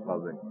before the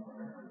public.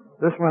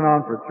 This went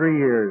on for 3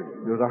 years.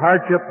 It was a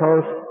hardship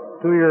post,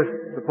 2 years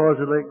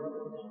supposedly.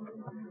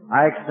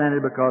 I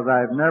extended because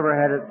I've never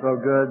had it so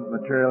good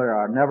materially, or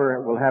I never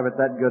will have it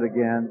that good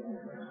again.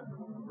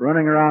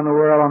 Running around the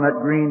world on that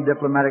green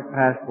diplomatic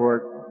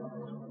passport,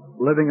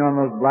 living on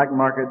those black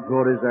market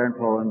zlotys there in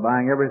Poland,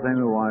 buying everything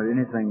we wanted,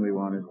 anything we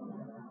wanted.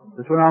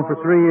 This went on for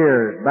 3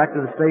 years. Back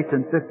to the States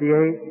in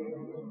 58.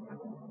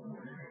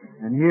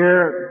 And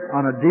here,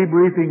 on a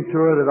debriefing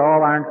tour that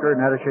all Iron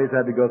Curtain attachés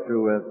had to go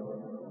through with,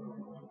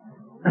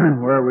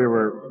 where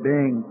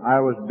I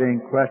was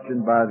being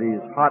questioned by these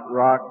hot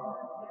rock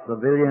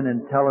civilian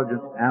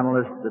intelligence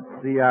analysts at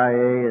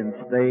CIA and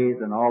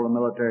State and all the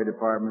military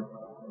departments.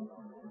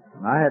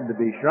 And I had to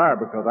be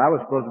sharp because I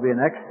was supposed to be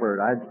an expert.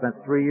 I had spent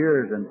 3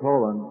 years in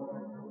Poland,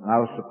 and I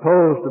was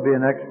supposed to be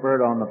an expert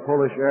on the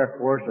Polish Air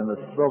Force and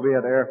the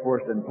Soviet Air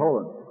Force in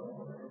Poland.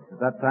 At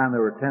that time,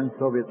 there were 10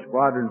 Soviet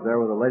squadrons there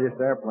with the latest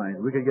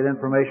airplanes. We could get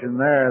information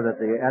there that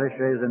the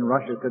attachés in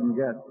Russia couldn't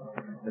get.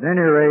 At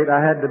any rate,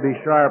 I had to be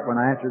sharp when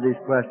I answered these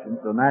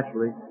questions, so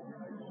naturally,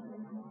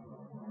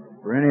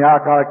 for any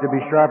alcoholic to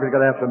be sharp, he's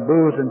got to have some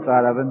booze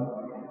inside of him.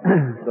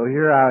 So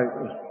here I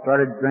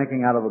started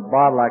drinking out of a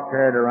bottle I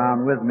carried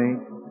around with me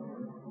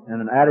in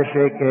an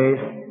attaché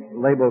case,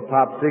 labeled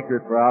top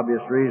secret for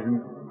obvious reasons.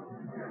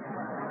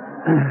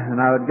 And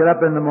I would get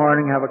up in the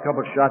morning, have a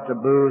couple shots of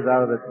booze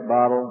out of this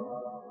bottle,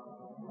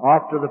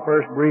 off to the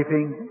first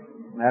briefing.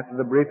 After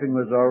the briefing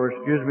was over,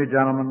 excuse me,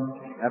 gentlemen,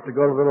 I have to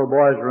go to the little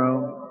boy's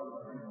room.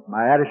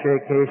 My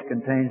attaché case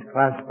contains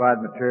classified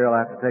material.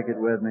 I have to take it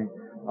with me.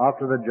 Off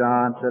to the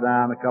John, sit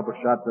down, a couple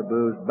shots of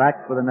booze,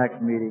 back for the next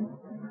meeting,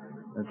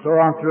 and so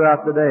on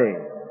throughout the day.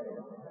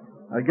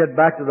 I'd get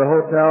back to the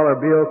hotel or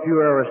BOQ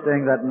where I was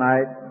staying that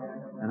night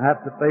and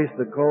have to face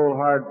the cold,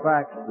 hard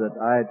facts that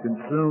I had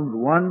consumed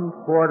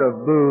 1 quart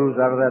of booze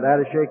out of that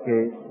attaché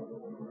case,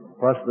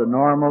 plus the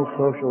normal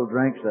social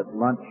drinks at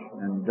lunch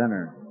and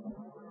dinner.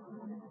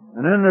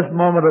 And in this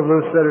moment of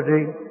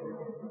lucidity,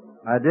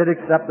 I did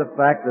accept the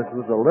fact this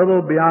was a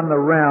little beyond the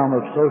realm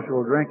of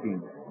social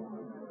drinking.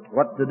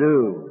 What to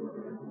do?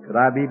 Could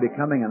I be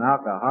becoming an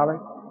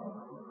alcoholic?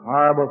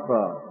 Horrible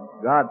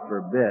thought. God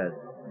forbid.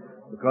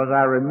 Because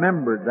I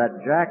remembered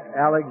that Jack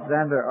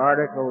Alexander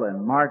article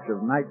in March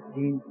of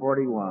 1941.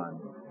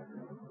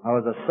 I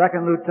was a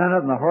second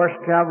lieutenant in the Horse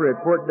Cavalry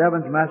at Fort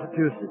Devens,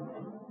 Massachusetts.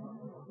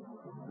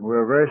 We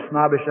were a very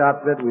snobbish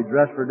outfit. We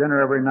dressed for dinner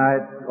every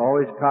night,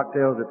 always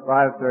cocktails at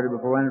 5:30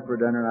 before we went in for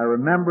dinner. And I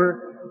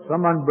remember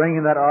someone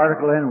bringing that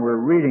article in, and we're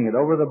reading it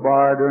over the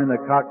bar during the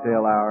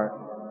cocktail hour.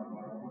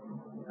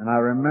 And I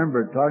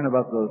remembered talking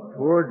about those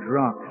poor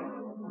drunks.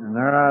 And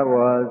there I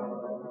was,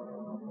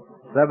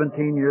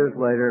 17 years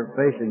later,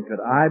 facing,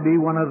 could I be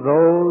one of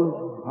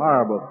those?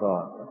 Horrible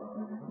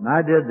thought. And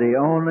I did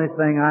the only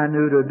thing I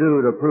knew to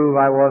do to prove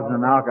I wasn't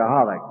an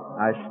alcoholic.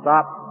 I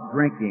stopped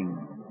drinking.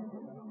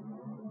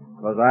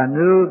 Because I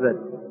knew that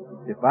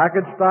if I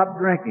could stop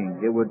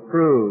drinking, it would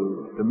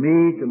prove to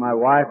me, to my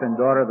wife and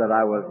daughter, that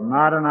I was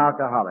not an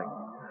alcoholic.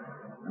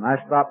 And I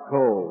stopped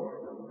cold.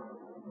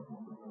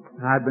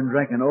 I'd been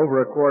drinking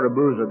over a quart of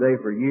booze a day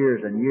for years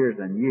and years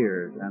and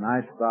years, and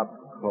I stopped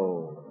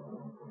cold.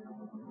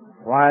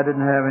 Why I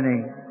didn't have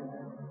any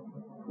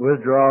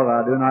withdrawals,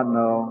 I do not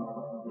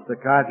know. The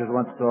psychiatrist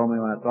once told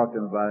me when I talked to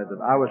him about it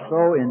that I was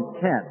so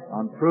intent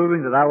on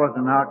proving that I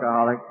wasn't an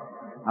alcoholic,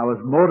 I was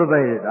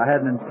motivated, I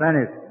had an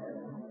incentive.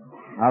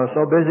 I was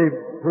so busy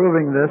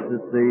proving this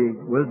that the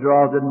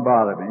withdrawals didn't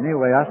bother me.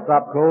 Anyway, I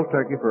stopped cold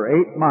turkey for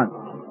 8 months.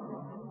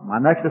 My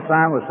next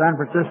assignment was San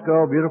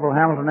Francisco, beautiful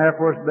Hamilton Air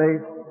Force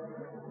Base,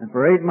 and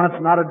for 8 months,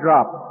 not a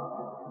drop.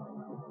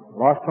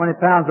 Lost 20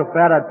 pounds of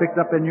fat I'd picked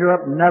up in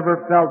Europe,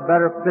 never felt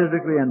better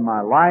physically in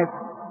my life.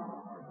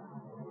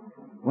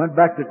 Went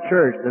back to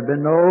church. There'd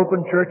been no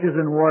open churches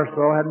in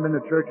Warsaw, hadn't been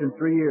to church in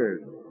 3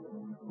 years.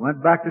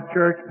 Went back to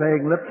church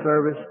paying lip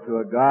service to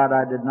a God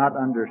I did not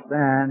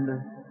understand,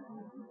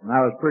 and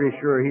I was pretty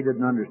sure He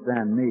didn't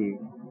understand me.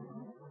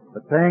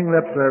 But paying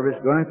lip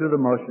service, going through the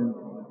motions,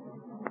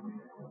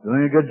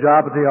 doing a good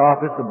job at the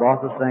office, the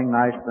boss was saying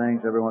nice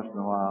things every once in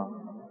a while.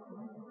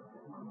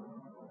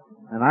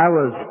 And I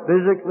was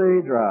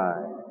physically dry.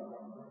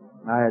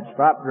 I had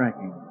stopped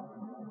drinking.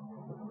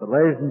 But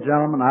ladies and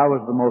gentlemen, I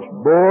was the most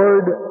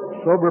bored,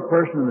 sober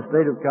person in the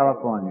state of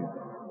California.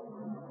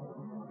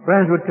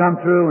 Friends would come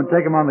through and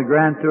take them on the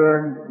grand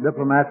tour,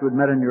 diplomats we'd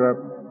met in Europe,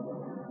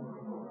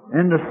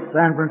 into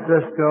San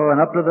Francisco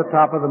and up to the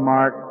top of the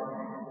Mark,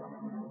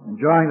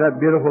 enjoying that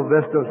beautiful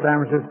vista of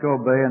San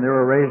Francisco Bay, and they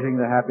were raising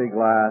the happy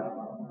glass,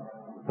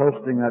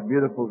 toasting that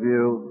beautiful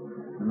view.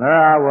 And there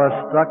I was,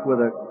 stuck with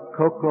a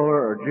Coke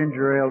cooler or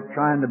ginger ale,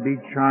 trying to be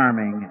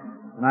charming.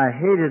 And I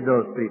hated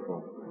those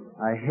people.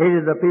 I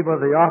hated the people at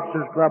the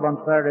Officers Club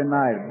on Saturday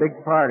night, a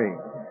big party,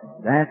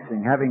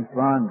 dancing, having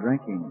fun,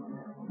 drinking.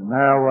 And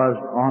there I was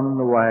on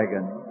the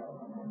wagon.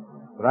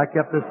 But I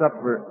kept this up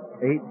for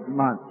 8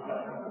 months.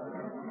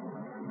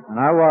 And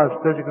I was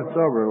physically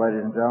sober,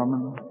 ladies and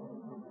gentlemen.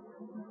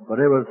 But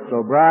it was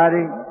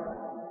sobriety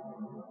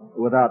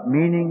without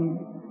meaning,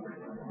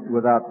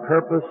 without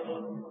purpose,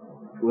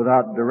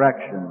 without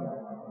direction.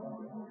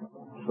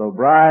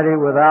 Sobriety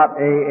without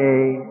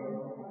AA,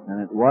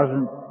 and it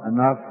wasn't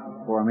enough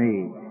for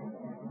me.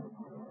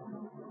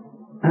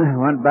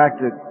 Went back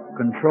to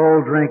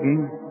controlled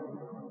drinking.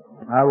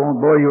 I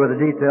won't bore you with the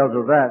details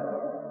of that.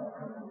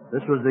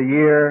 This was the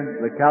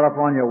year the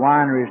California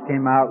wineries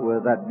came out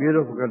with that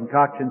beautiful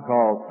concoction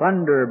called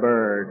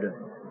Thunderbird.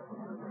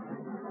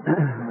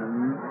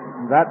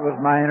 That was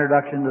my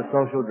introduction to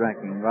social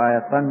drinking,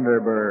 via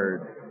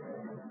Thunderbird.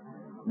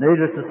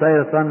 Needless to say,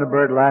 the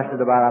Thunderbird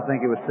lasted about, I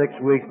think it was 6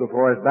 weeks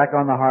before I was back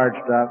on the hard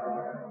stuff,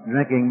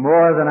 drinking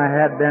more than I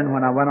had been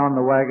when I went on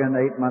the wagon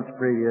 8 months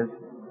previous,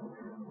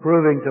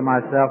 proving to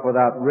myself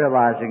without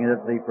realizing it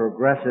the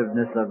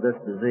progressiveness of this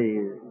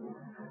disease.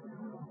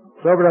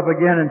 Sobered up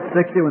again in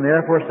 60 when the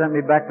Air Force sent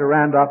me back to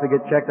Randolph to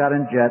get checked out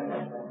in jets.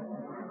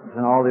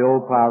 And all the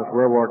old pilots,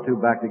 World War II,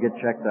 back to get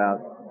checked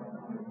out.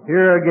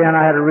 Here again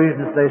I had a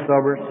reason to stay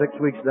sober, 6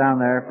 weeks down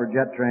there for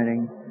jet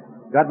training.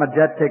 Got my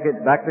jet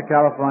ticket back to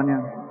California.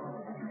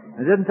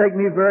 It didn't take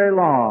me very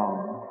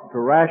long to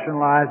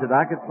rationalize that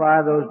I could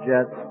fly those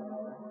jets,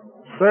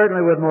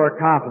 certainly with more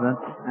confidence,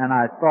 and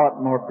I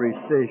thought more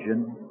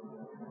precision,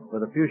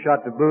 with a few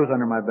shots of booze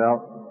under my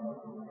belt.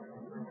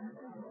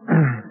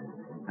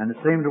 And it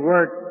seemed to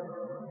work.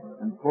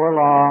 And before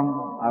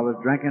long, I was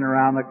drinking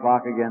around the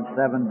clock again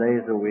 7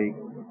 days a week.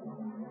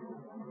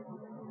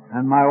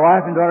 And my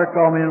wife and daughter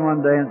called me in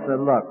one day and said,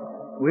 "Look,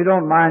 we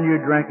don't mind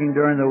you drinking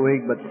during the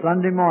week, but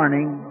Sunday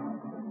morning,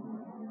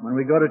 when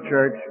we go to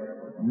church,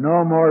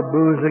 no more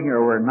boozing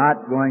or we're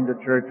not going to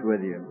church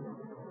with you."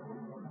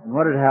 And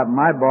what had happened,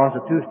 my boss,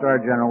 a 2-star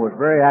general, was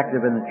very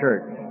active in the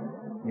church.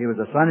 He was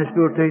a Sunday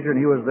school teacher, and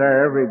he was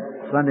there every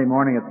Sunday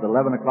morning at the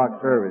 11 o'clock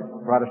service,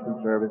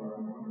 Protestant service.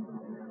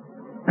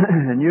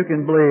 And you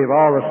can believe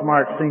all the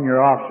smart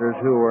senior officers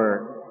who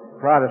were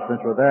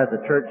Protestants were there at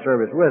the church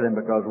service with him,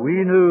 because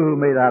we knew who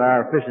made out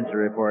our efficiency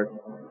reports.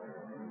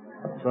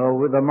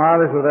 So the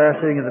Marleys were there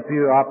sitting in the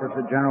pew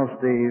opposite General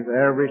Steve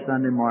every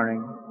Sunday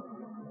morning.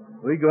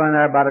 We'd go in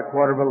there about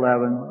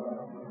 11:15.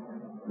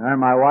 And there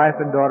my wife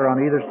and daughter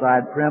on either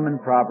side, prim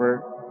and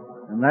proper.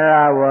 And there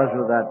I was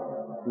with that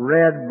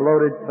red,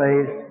 bloated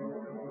face,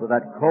 with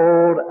that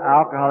cold,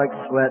 alcoholic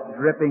sweat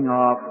dripping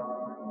off.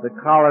 The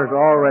collars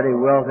already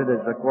welted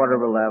as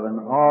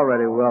 11:15,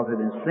 already welted.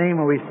 And seeing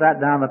when we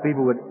sat down, the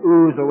people would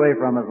ooze away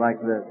from us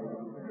like this.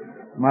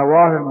 My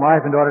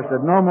wife and daughter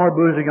said, "No more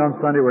boozing on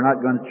Sunday, we're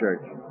not going to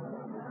church."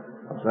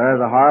 So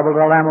there's a horrible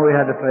dilemma we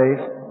had to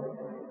face.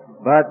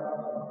 But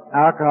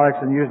alcoholics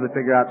can usually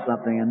figure out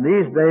something. And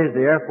these days,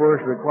 the Air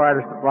Force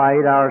required us to fly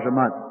 8 hours a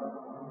month.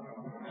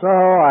 So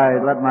I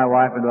let my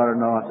wife and daughter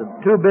know. I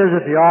said, "Too busy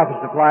at the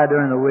office to fly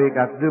during the week.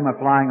 I have to do my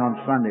flying on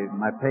Sunday,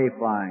 my pay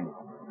flying."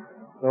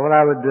 So what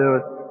I would do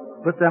is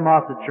put them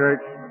off to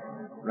church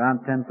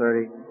around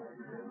 10:30,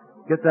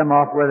 get them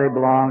off where they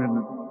belong,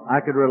 and I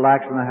could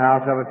relax in the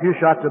house, have a few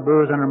shots of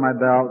booze under my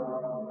belt,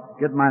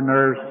 get my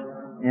nerves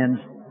in,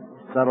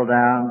 settle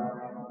down,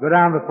 go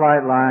down the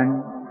flight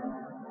line,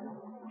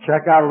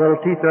 check out a little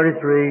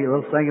T-33, a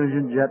little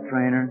single-engine jet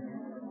trainer,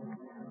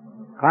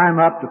 climb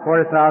up to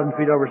 40,000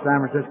 feet over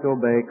San Francisco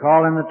Bay,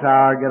 call in the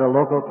tower, get a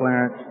local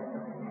clearance,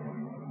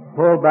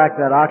 pull back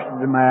that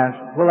oxygen mask,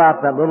 pull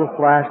out that little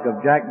flask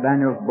of Jack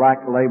Daniel's Black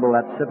Label,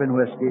 that sipping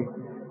whiskey,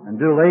 and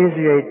do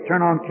Lazy Eights,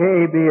 turn on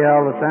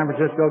KABL, the San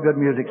Francisco Good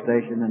Music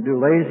Station, and do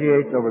Lazy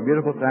Eights over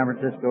beautiful San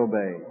Francisco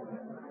Bay.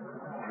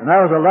 And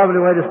that was a lovely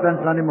way to spend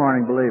Sunday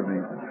morning, believe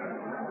me.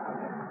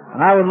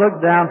 And I would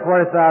look down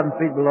 40,000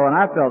 feet below, and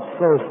I felt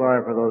so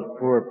sorry for those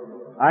poor,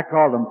 I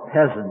called them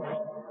peasants.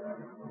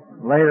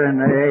 Later in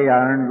the day,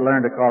 I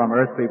learned to call them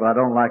earth people. I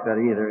don't like that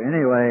either.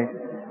 Anyway,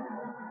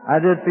 I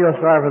did feel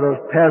sorry for those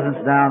peasants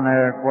down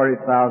there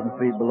 40,000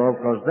 feet below,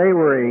 because they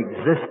were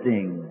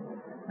existing,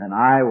 and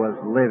I was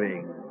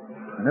living.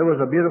 And it was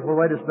a beautiful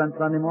way to spend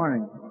Sunday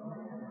morning.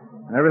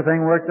 And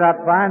everything worked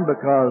out fine,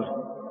 because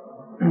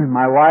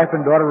my wife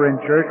and daughter were in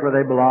church where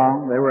they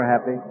belonged. They were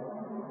happy.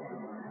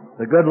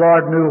 The good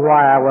Lord knew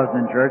why I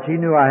wasn't in church. He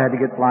knew I had to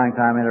get flying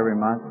time in every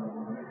month.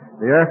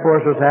 The Air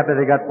Force was happy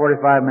they got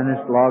 45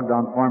 minutes logged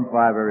on Form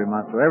 5 every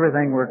month, so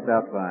everything worked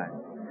out fine.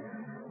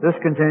 This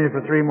continued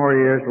for 3 more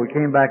years. We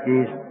came back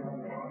east.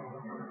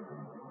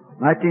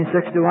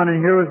 1961,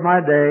 and here was my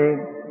day.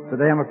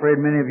 Today, I'm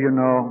afraid many of you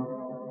know.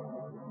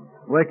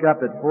 Wake up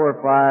at 4 or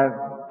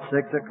 5,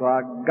 6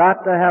 o'clock.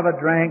 Got to have a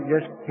drink.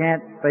 Just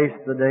can't face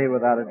the day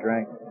without a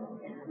drink.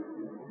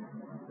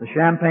 The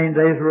champagne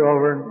days were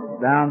over.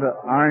 Down to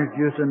orange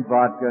juice and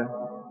vodka.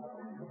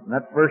 And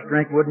that first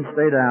drink wouldn't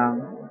stay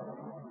down.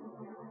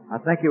 I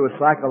think it was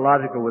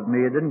psychological with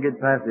me. It didn't get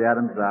past the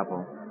Adam's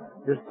apple.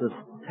 Just the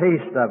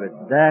taste of it.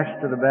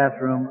 Dashed to the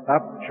bathroom,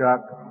 up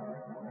chuck.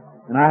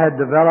 And I had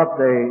developed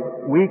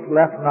a weak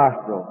left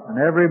nostril. And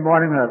every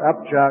morning when I'd up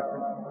chuck,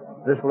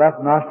 this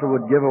left nostril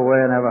would give away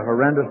and have a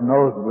horrendous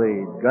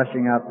nosebleed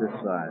gushing out this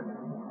side.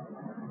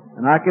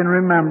 And I can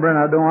remember,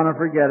 and I don't want to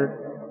forget it,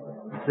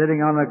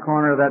 sitting on the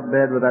corner of that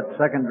bed with that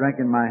second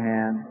drink in my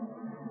hand.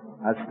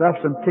 I'd stuff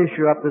some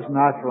tissue up this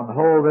nostril and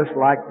hold this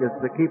like this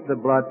to keep the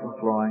blood from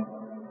flowing.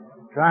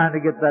 Trying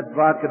to get that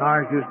vodka and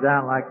orange juice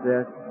down like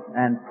this.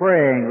 And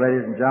praying,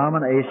 ladies and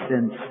gentlemen, a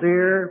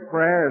sincere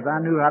prayer as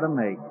I knew how to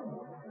make.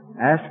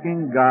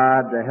 Asking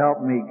God to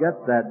help me get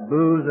that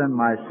booze in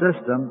my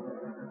system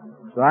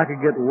so I could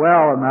get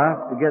well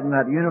enough to get in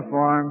that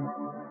uniform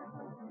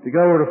to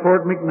go over to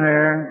Fort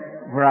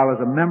McNair, where I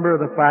was a member of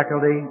the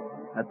faculty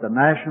at the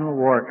National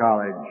War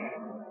College,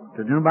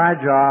 to do my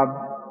job,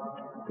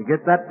 to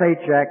get that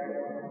paycheck,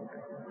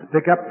 to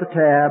pick up the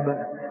tab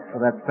of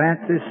that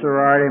fancy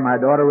sorority my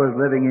daughter was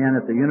living in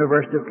at the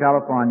University of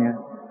California,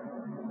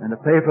 and to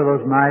pay for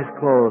those nice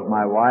clothes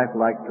my wife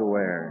liked to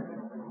wear.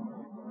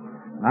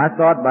 And I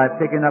thought by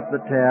picking up the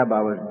tab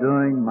I was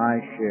doing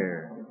my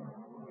share.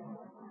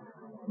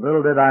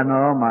 Little did I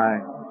know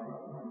my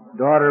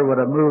daughter would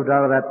have moved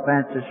out of that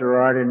fancy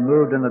sorority and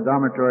moved in the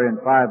dormitory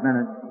in 5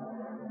 minutes,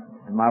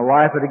 and my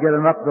wife had to get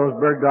up those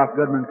Bergdorf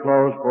Goodman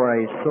clothes for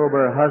a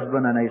sober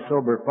husband and a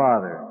sober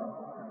father.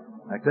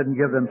 I couldn't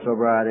give them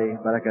sobriety,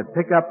 but I could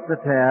pick up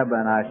the tab,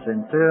 and I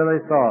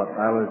sincerely thought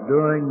I was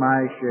doing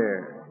my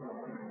share.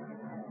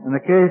 And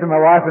occasionally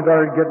my wife and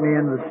daughter would get me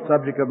into the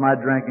subject of my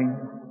drinking,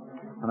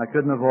 and I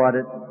couldn't avoid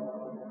it.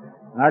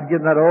 And I'd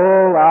give that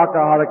old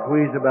alcoholic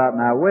wheeze about,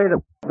 now wait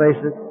a minute,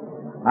 face it,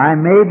 I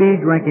may be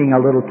drinking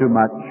a little too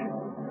much,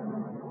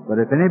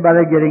 but if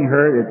anybody getting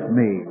hurt, it's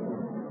me.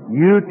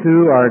 You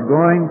two are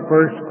going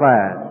first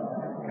class.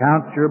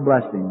 Count your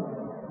blessings.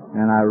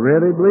 And I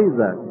really believe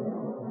that.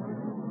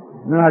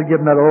 And then I'd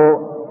give them that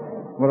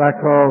old, what I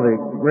call the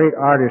great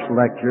artist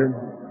lecture,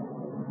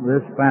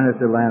 this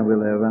fantasy land we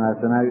live in. I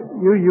said, now,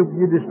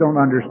 you just don't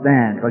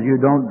understand, because you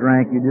don't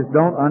drink. You just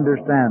don't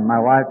understand. My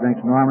wife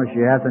drinks normally.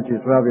 She has since she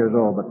was 12 years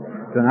old. But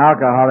to an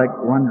alcoholic,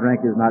 one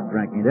drink is not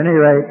drinking. At any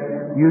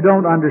rate, you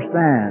don't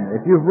understand.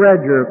 If you've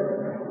read your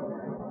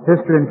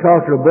history and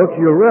cultural books,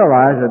 you'll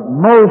realize that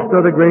most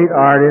of the great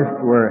artists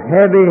were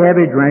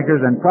heavy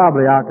drinkers and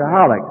probably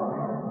alcoholics.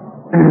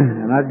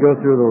 And I'd go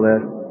through the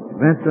list.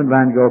 Vincent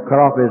van Gogh cut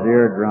off his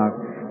ear drunk.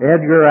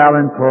 Edgar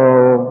Allan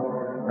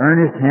Poe,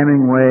 Ernest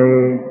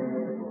Hemingway.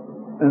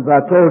 As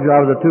I told you,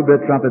 I was a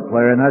 2-bit trumpet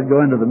player, and I'd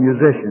go into the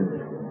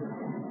musicians.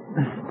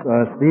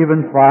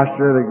 Stephen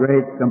Foster, the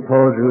great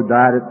composer who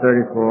died at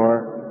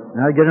 34.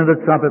 And I'd get into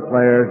the trumpet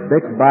players,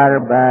 Dick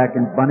Beiderbecke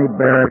and Bunny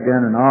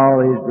Berrigan and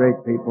all these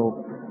great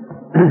people.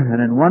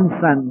 And in one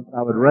sentence,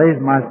 I would raise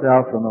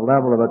myself from the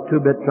level of a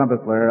 2-bit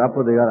trumpet player up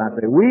with the other. I'd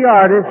say, we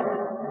artists,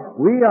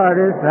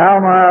 Hal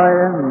Marley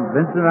and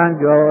Vincent van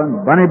Gogh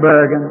and Bunny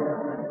Berrigan,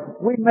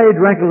 we may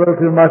drink a little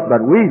too much,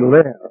 but we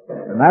live.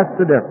 And that's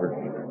the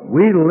difference.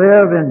 We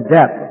live in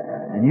depth.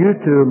 And you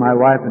two, my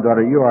wife and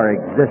daughter, you are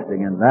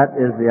existing, and that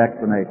is the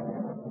explanation.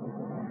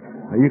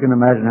 Now, you can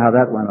imagine how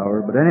that went over.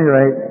 But at any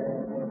rate,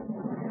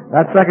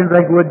 that second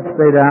drink wouldn't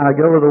stay down. I'd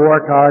go over to the War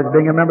College.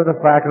 Being a member of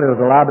the faculty, I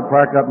was allowed to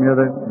park up near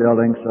the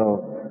building,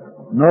 so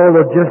no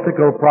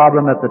logistical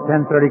problem at the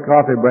 10:30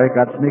 coffee break.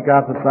 I'd sneak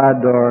out the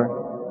side door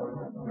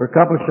for a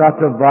couple shots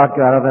of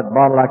vodka out of that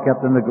bottle I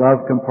kept in the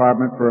glove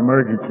compartment for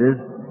emergencies.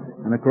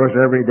 And, of course,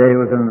 every day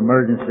was an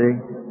emergency.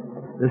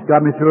 This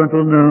got me through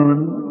until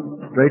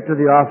noon, straight to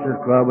the Officers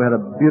Club. We had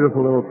a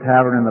beautiful little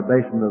tavern in the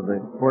basement of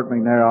the Fort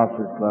McNair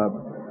Officers Club.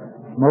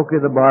 Smokey,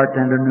 the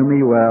bartender, knew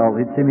me well.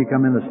 He'd see me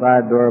come in the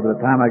side door. By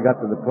the time I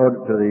got to the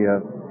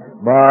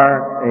bar,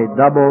 a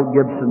double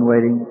Gibson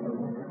waiting.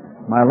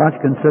 My lunch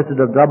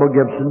consisted of double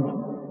Gibsons.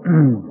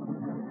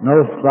 No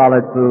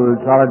solid food.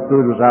 Solid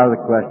food was out of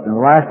the question.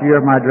 The last year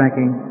of my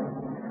drinking,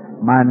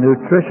 my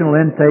nutritional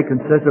intake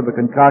consisted of a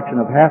concoction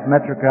of half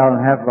Metrecal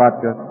and half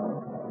vodka,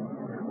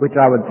 which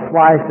I would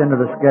slice into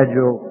the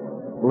schedule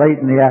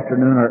late in the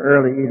afternoon or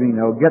early evening.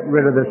 Get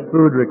rid of this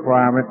food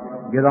requirement.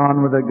 Get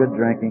on with the good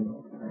drinking.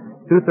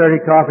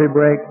 2:30 coffee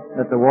break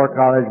at the War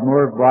College,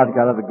 more vodka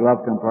out of the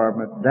glove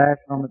compartment,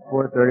 dash home at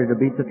 4:30 to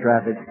beat the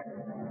traffic,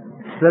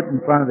 sit in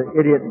front of the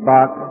idiot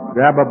box,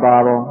 grab a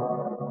bottle,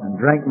 and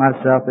drink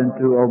myself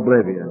into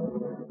oblivion.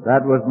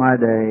 That was my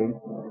day.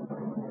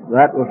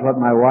 That was what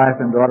my wife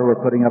and daughter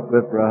were putting up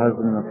with for a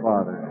husband and a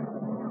father.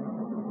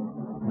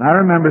 And I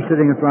remember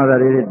sitting in front of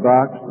that idiot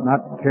box,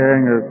 not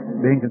caring or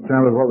being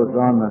concerned with what was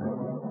on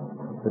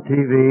the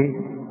TV,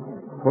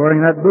 pouring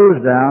that booze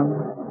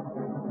down.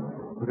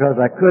 because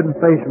I couldn't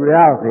face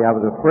reality. I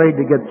was afraid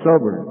to get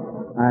sober.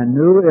 I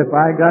knew if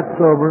I got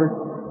sober,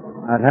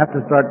 I'd have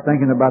to start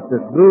thinking about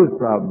this booze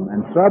problem.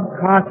 And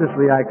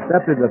subconsciously, I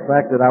accepted the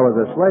fact that I was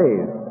a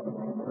slave.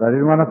 But I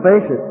didn't want to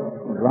face it.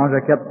 As long as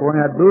I kept pouring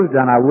that booze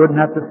down, I wouldn't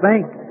have to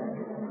think.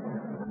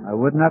 I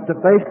wouldn't have to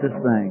face this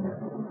thing.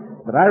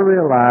 But I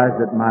realized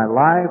that my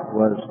life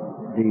was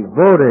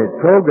devoted,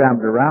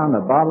 programmed around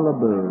a bottle of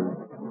booze.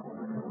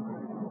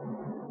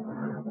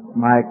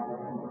 My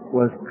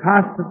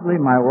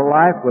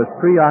life was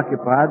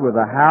preoccupied with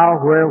the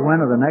how, where,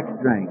 when of the next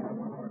drink.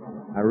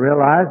 I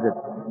realized that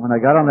when I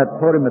got on that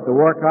podium at the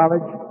War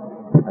College,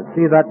 I'd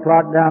see that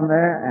clock down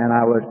there, and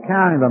I was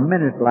counting the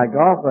minutes till I got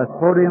off that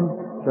podium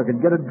so I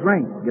could get a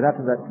drink, get out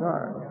to that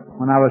car.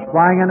 When I was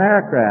flying an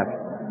aircraft,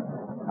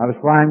 I was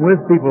flying with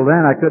people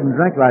then. I couldn't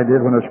drink like I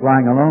did when I was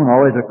flying alone,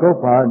 always a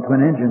co-pilot and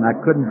twin engine. I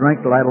couldn't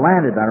drink till I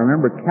landed. I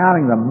remember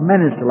counting the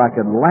minutes till I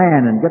could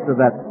land and get to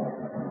that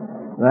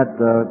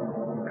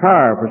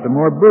car for some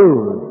more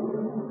booze.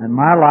 And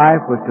my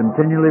life was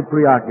continually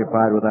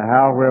preoccupied with the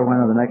how, where, when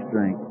of the next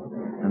drink.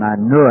 And I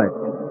knew it.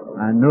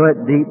 I knew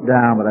it deep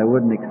down, but I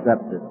wouldn't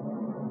accept it.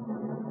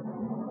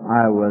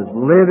 I was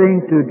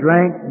living to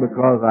drink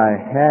because I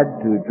had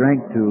to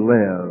drink to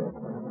live.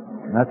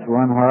 And that's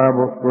one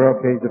horrible squirrel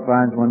cage to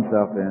find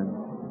oneself in.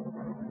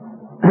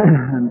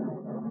 And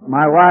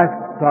my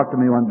wife talked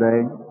to me one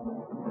day,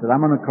 said,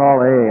 I'm going to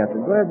call AA. I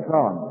said, go ahead and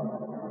call him.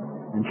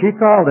 And she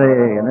called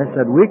AA, and they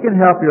said, we can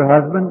help your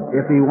husband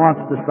if he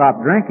wants to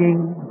stop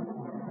drinking.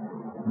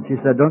 And she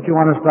said, don't you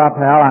want to stop,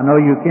 Hal? I know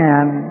you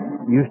can.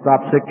 You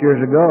stopped 6 years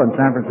ago in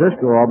San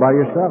Francisco all by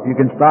yourself. You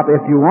can stop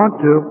if you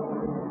want to.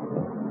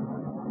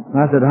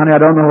 And I said, honey, I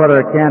don't know whether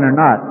I can or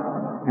not.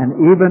 And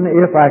even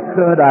if I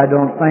could, I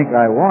don't think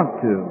I want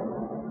to.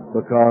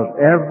 Because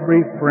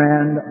every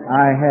friend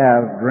I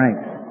have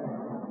drinks.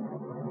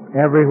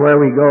 Everywhere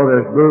we go,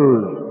 there's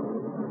booze.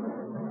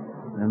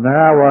 And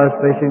there I was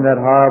facing that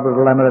horrible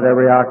dilemma that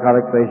every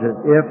alcoholic faces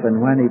if and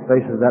when he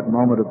faces that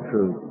moment of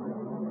truth.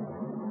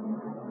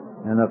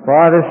 In the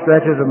farthest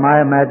stretches of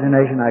my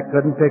imagination, I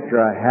couldn't picture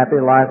a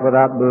happy life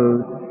without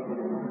booze.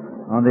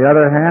 On the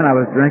other hand, I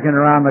was drinking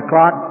around the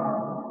clock,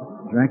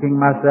 drinking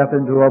myself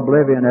into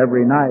oblivion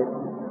every night.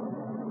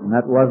 And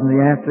that wasn't the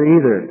answer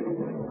either.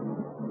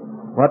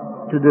 What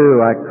to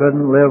do? I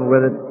couldn't live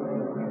with it.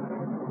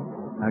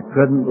 I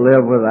couldn't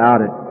live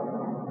without it.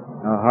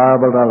 A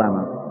horrible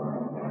dilemma.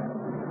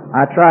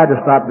 I tried to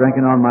stop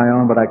drinking on my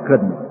own, but I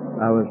couldn't.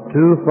 I was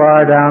too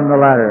far down the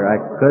ladder. I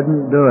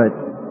couldn't do it.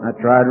 I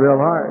tried real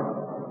hard.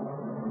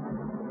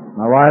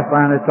 My wife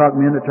finally talked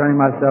me into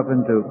turning myself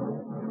into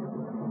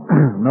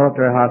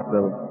military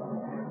hospital.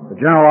 The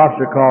general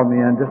officer called me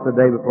in just the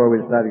day before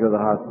we decided to go to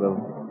the hospital.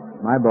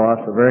 My boss,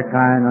 a very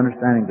kind,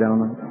 understanding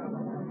gentleman,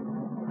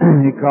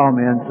 he called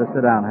me in and said,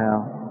 sit down,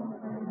 Hal.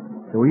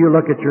 So will you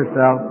look at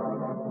yourself?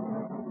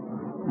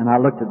 And I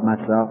looked at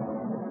myself.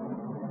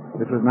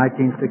 This was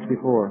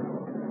 1964.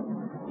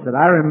 He said,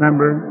 I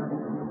remember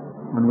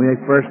when we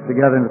first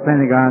together in the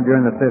Pentagon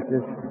during the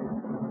 50s,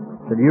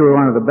 said, you were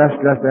one of the best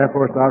dressed Air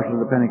Force officers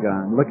of the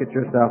Pentagon. Look at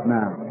yourself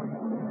now.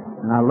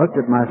 And I looked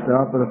at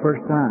myself for the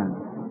first time.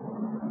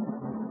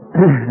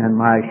 And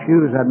my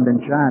shoes hadn't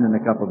been shined in a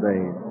couple of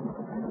days.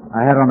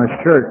 I had on a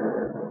shirt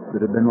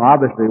that had been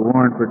obviously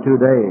worn for 2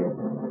 days.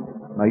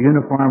 My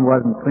uniform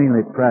wasn't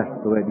cleanly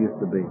pressed the way it used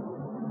to be.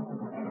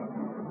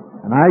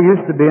 And I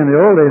used to be, in the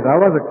old days, I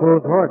was a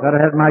clothes horse. I'd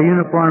had my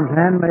uniforms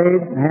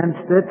handmade,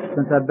 hand-stitched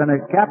since I'd been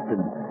a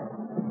captain.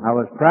 I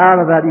was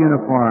proud of that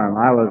uniform.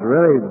 I was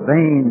really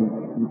vain.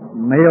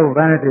 Male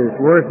vanity is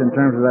worse in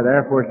terms of that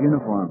Air Force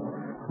uniform.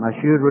 My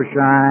shoes were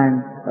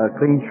shined, a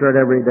clean shirt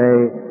every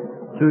day,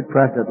 suit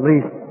pressed at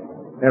least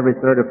every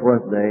third or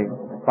fourth day,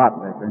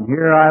 spotless. And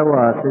here I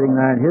was sitting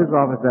there in his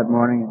office that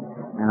morning,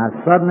 and I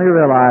suddenly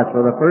realized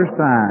for the first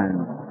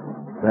time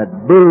that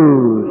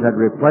booze had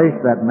replaced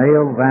that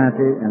male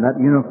vanity and that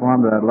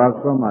uniform that I'd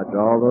loved so much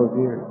all those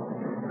years.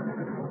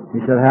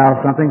 He said, Hal,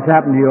 something's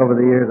happened to you over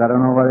the years. I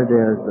don't know what it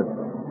is, but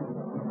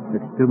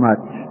it's too much.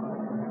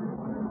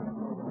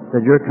 He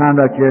said, your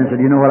conduct here, and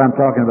said, you know what I'm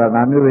talking about. And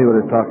I knew he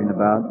was talking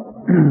about.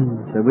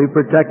 He said, we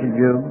protected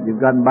you.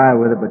 You've gotten by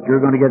with it, but you're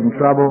going to get in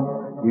trouble.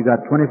 You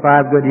got 25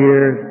 good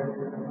years.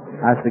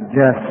 I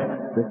suggest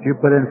that you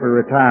put in for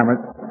retirement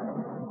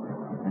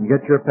and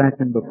get your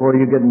pension before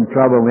you get in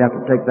trouble. We have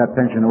to take that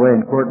pension away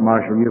and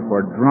court-martial you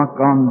for drunk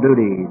on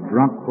duty,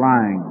 drunk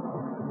flying.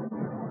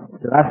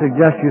 He said, I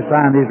suggest you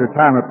sign these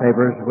retirement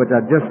papers, which I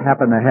just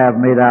happen to have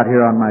made out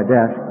here on my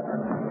desk,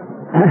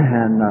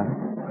 and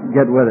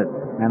get with it.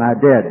 And I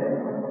did.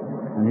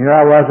 And here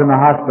I was in the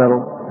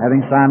hospital,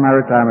 having signed my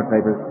retirement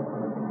papers.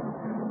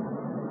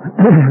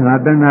 And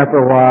I'd been there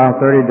for a while,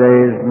 30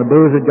 days, and the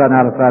booze had gotten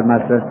outside my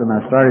system.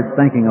 I started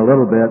thinking a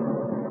little bit.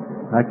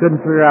 I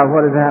couldn't figure out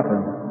what had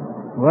happened.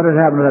 What had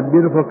happened to that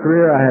beautiful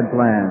career I had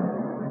planned?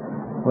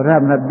 What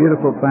happened to that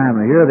beautiful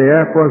family? Here the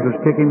Air Force was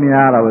kicking me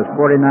out. I was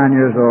 49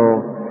 years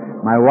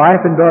old. My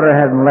wife and daughter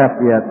hadn't left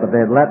yet, but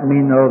they had let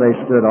me know they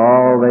stood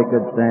all they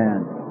could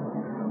stand.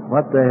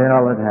 What the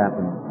hell had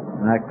happened?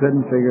 and I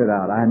couldn't figure it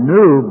out. I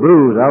knew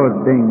booze, I was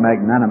being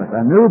magnanimous.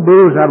 I knew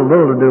booze had a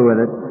little to do with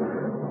it,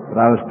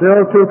 but I was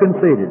still too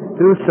conceited,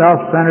 too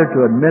self-centered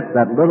to admit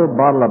that little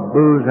bottle of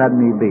booze had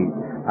me beat.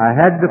 I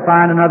had to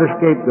find another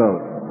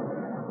scapegoat.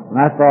 And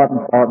I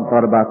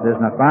thought about this,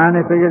 and I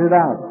finally figured it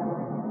out.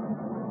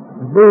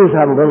 Booze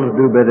had a little to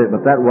do with it,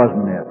 but that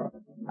wasn't it.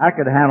 I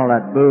could handle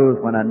that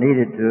booze when I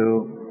needed to.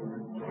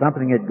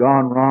 Something had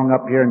gone wrong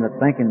up here in the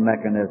thinking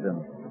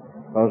mechanism.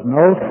 Because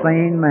no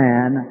sane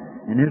man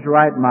in his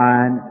right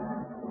mind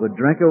would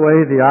drink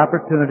away the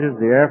opportunities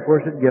the Air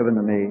Force had given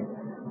to me,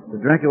 to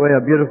drink away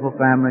a beautiful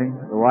family,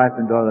 the wife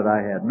and daughter that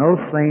I had. No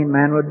sane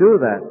man would do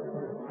that.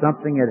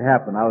 Something had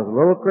happened. I was a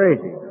little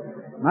crazy.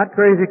 Not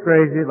crazy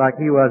like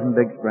he was in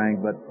Big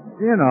Spring, but,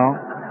 you know,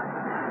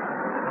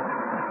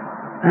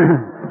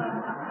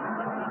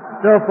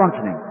 still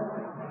functioning.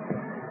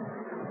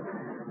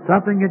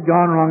 Something had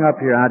gone wrong up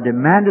here. I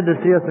demanded to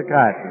see a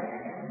psychiatrist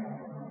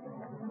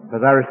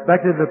because I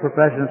respected the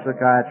profession of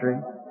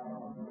psychiatry,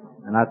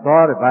 and I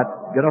thought if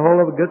I'd get a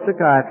hold of a good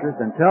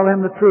psychiatrist and tell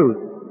him the truth,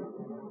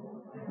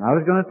 and I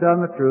was going to tell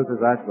him the truth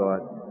as I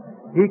saw it,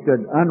 he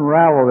could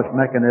unravel this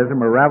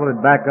mechanism or ravel it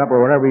back up or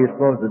whatever he's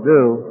supposed to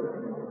do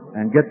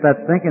and get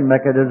that thinking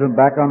mechanism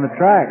back on the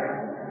track,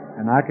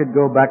 and I could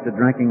go back to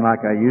drinking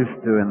like I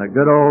used to in the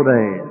good old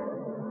days.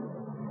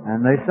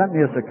 And they sent me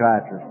a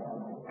psychiatrist.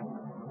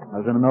 I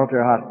was in a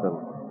military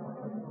hospital.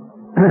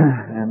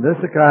 And this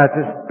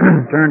psychiatrist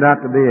turned out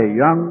to be a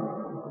young,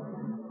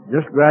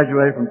 just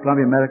graduated from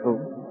Columbia Medical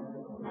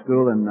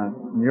School in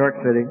New York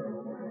City,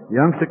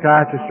 young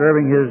psychiatrist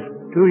serving his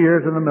 2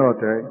 years in the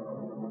military.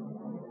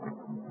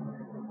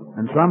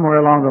 And somewhere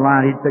along the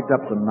line, he'd picked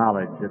up some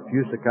knowledge that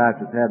few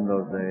psychiatrists had in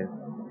those days.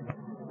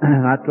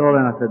 And I told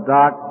him, I said,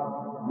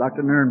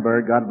 Dr.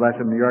 Nurnberg, God bless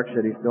him, New York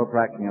City, still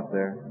practicing up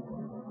there.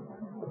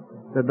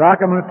 I said,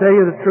 Doc, I'm going to tell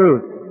you the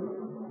truth.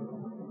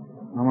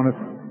 I want to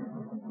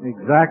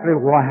exactly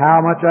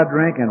how much I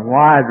drink and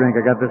why I drink.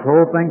 I got this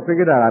whole thing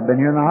figured out. I've been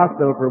here in the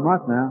hospital for a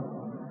month now.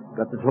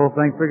 Got this whole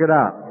thing figured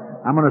out.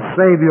 I'm going to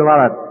save you a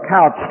lot of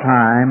couch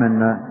time and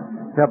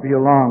help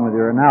you along with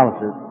your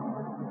analysis.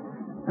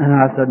 And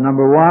I said,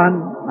 number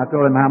one, I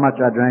told him how much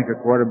I drank, over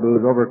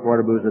a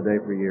quart of booze a day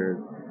for years.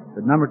 I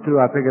said, number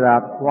two, I figured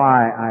out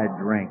why I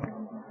drink.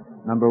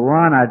 Number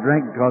one, I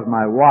drink because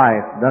my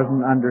wife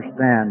doesn't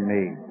understand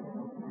me.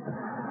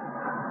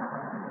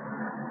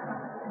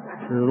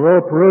 She's a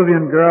little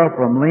Peruvian girl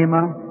from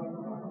Lima,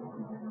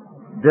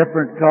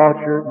 different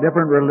culture,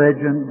 different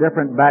religion,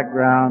 different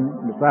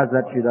background. Besides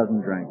that, she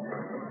doesn't drink.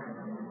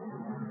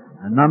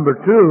 And number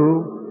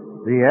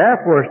two, the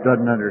Air Force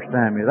doesn't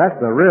understand me. That's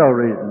the real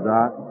reason,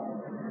 Doc.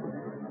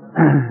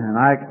 And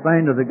I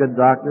explained to the good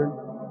doctor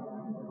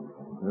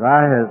that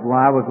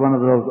I was one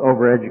of those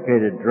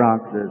overeducated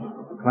drunks, as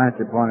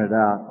Clancy pointed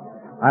out.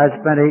 I had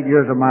spent 8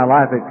 years of my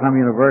life at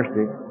Columbia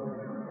University.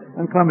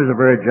 And Columbia's a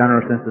very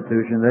generous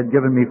institution. They'd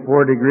given me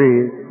 4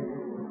 degrees,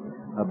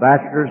 a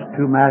bachelor's,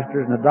 2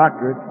 masters, and a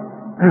doctorate.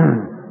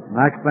 And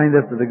I explained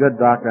this to the good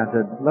doctor. I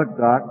said, look,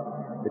 Doc,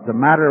 it's a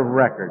matter of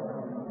record.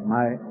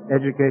 My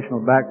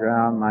educational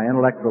background, my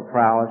intellectual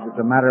prowess, it's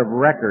a matter of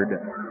record.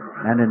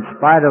 And in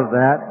spite of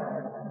that,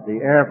 the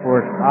Air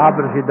Force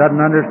obviously doesn't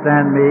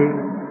understand me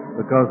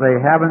because they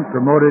haven't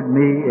promoted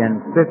me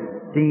in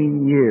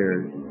 15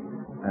 years.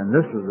 And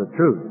this was the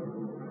truth.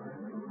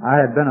 I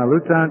had been a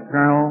lieutenant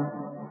colonel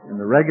in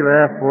the regular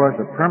Air Force,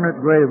 a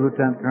permanent grade of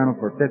lieutenant colonel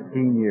for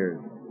 15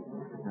 years.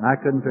 And I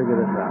couldn't figure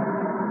this out.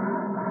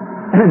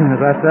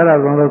 As I said,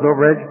 I was one of those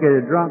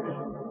overeducated drunks.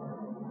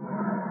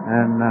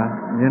 And,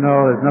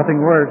 there's nothing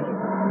worse.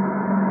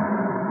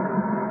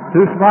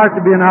 Too smart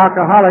to be an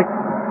alcoholic.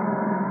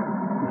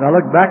 As I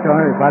look back on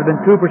it, if I'd been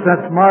 2%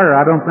 smarter,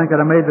 I don't think I'd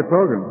have made the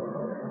program.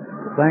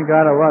 But thank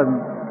God I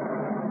wasn't.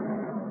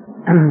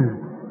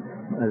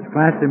 As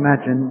Clancy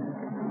mentioned,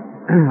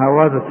 I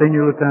was a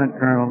senior lieutenant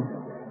colonel.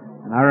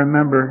 And I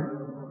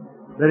remember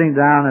sitting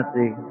down at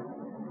the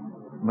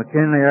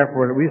McKinley Air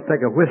Force. We used to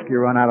take a whiskey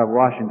run out of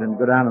Washington,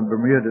 go down to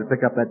Bermuda to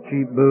pick up that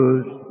cheap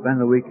booze, spend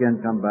the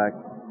weekend, come back.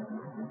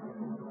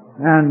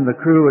 And the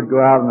crew would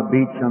go out on the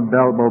beach, on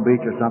Belbo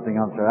Beach or something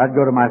else. I'd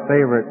go to my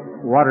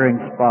favorite watering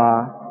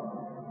spa,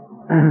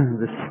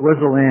 the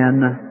Swizzle Inn,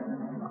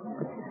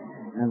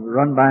 and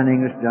run by an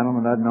English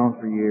gentleman I'd known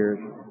for years,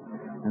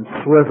 and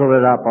swizzle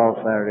it up all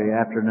Saturday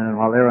afternoon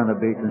while they were on the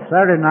beach. And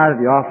Saturday night at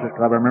the Officers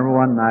Club, I remember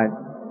one night,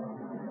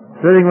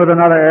 sitting with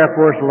another Air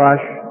Force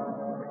lush.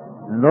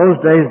 In those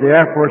days, the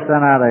Air Force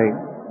sent out a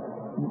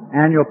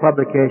annual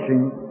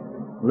publication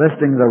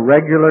listing the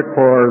regular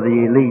corps,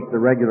 the elite, the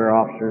regular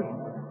officers,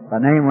 by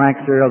name, rank,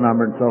 serial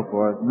number, and so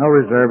forth. No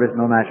reservists,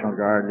 no National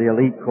Guard, the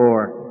elite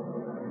corps.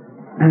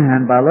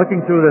 And by looking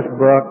through this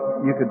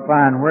book, you could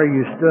find where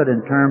you stood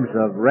in terms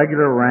of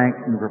regular rank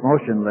and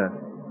promotion list.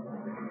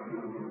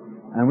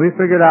 And we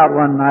figured out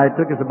one night, it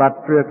took us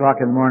about 3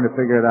 o'clock in the morning to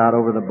figure it out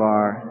over the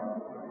bar.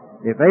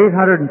 If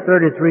 833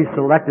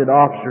 selected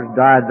officers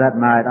died that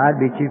night,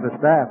 I'd be Chief of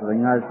Staff of the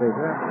United States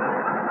Air Force.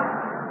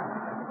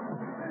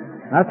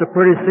 That's a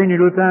pretty senior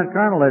lieutenant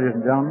colonel, ladies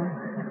and gentlemen.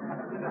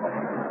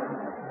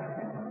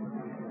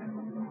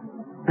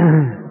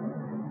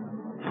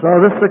 So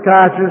this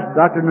psychiatrist,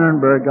 Dr.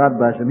 Nurnberg, God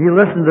bless him, he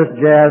listened to this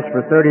jazz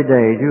for 30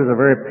 days. He was a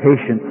very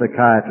patient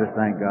psychiatrist,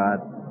 thank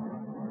God.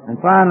 And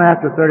finally,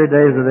 after 30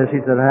 days of this,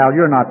 he said, Hal,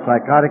 you're not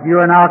psychotic,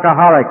 you're an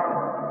alcoholic.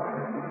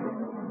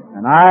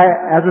 And I,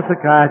 as a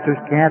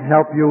psychiatrist, can't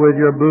help you with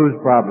your booze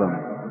problem.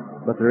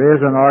 But there is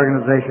an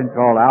organization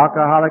called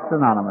Alcoholics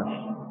Anonymous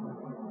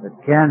that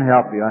can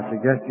help you. I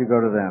suggest you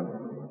go to them.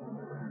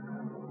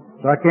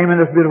 So I came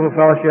in this beautiful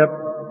fellowship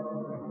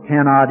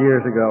 10-odd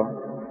years ago.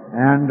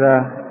 And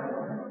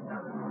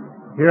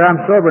here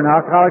I'm sober in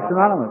Alcoholics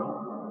Anonymous.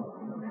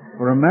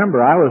 Well,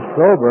 remember, I was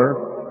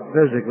sober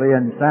physically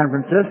in San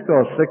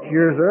Francisco 6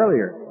 years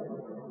earlier.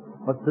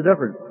 What's the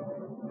difference?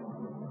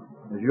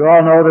 As you all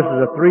know, this is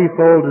a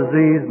threefold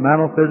disease,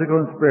 mental,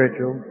 physical, and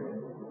spiritual.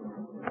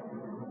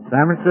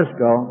 San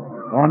Francisco,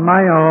 on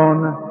my own,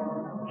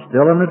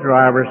 still in the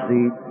driver's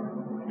seat,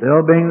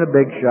 still being the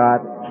big shot,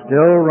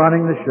 still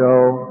running the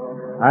show,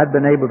 I'd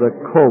been able to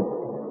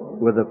cope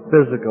with the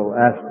physical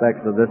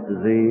aspects of this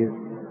disease,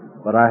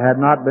 but I had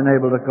not been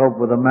able to cope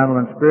with the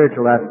mental and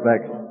spiritual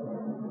aspects.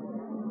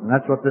 And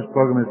that's what this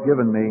program has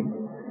given me.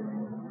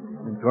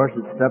 And of course,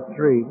 it's step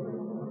 3.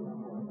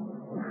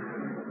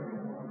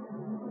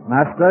 When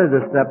I studied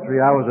this step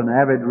 3, I was an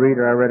avid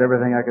reader. I read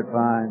everything I could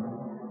find.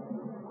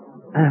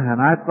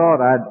 And I thought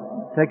I'd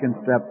taken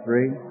step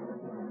 3,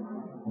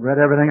 read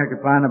everything I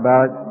could find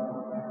about it.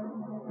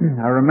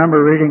 I remember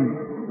reading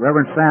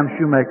Reverend Sam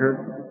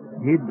Shoemaker.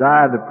 He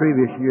died the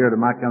previous year to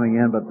my coming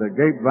in, but the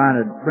Grapevine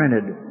had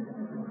printed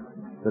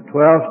the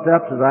 12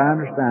 steps as I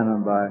understand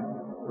them by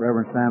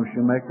Reverend Sam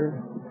Shoemaker.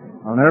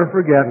 I'll never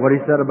forget what he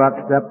said about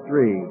step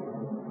 3.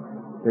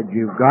 That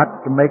you've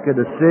got to make a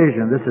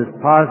decision. This is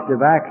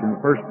positive action, the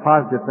first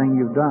positive thing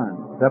you've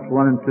done. Steps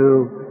 1 and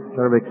 2,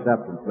 sort of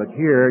acceptance. But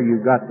here,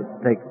 you've got to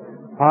be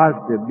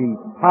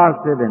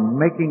positive in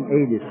making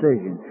a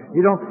decision.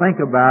 You don't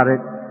think about it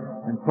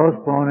and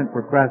postpone it,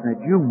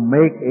 procrastinate. You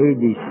make a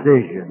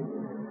decision.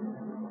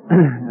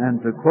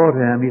 And to quote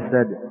him, he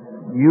said,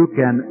 you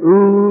can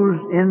ooze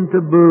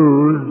into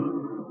booze,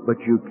 but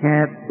you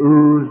can't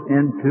ooze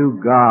into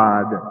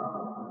God.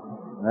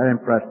 That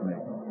impressed me.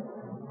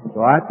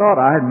 So I thought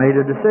I had made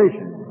a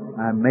decision.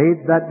 I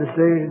made that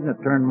decision to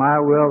turn my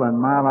will and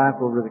my life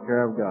over to the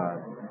care of God.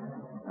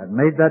 I'd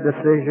made that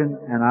decision,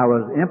 and I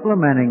was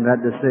implementing that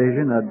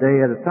decision a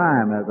day at a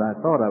time as I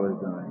thought I was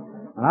doing.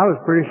 And I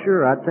was pretty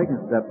sure I'd taken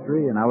step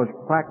 3, and I was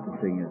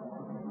practicing it.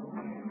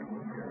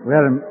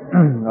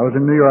 I was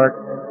in New York,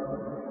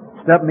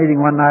 step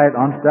meeting one night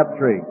on step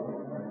 3,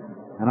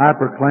 and I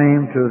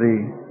proclaimed to the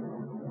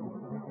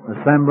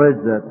assemblage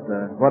that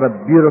what a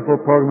beautiful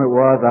program it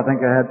was. I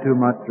think I had 2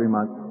 months, 3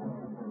 months.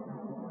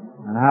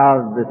 And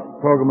how this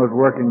program was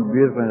working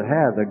beautifully. It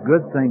had. The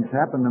good things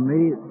happened to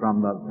me from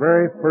the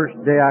very first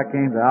day I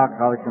came to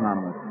Alcoholics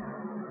Anonymous.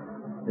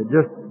 It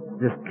just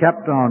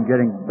kept on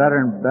getting better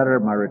and better.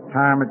 My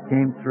retirement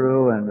came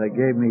through, and they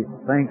gave me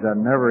things I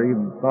never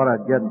even thought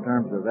I'd get in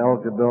terms of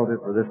eligibility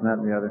for this and that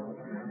and the other.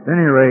 At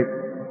any rate,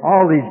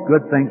 all these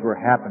good things were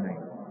happening.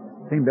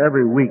 It seemed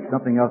every week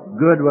something else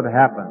good would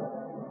happen.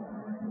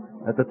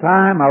 At the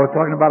time, I was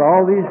talking about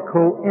all these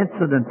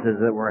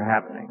coincidences that were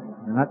happening.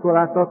 And that's what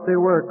I thought they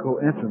were,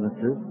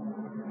 coincidences.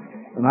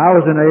 And I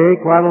was in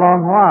AA quite a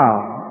long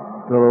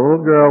while. So a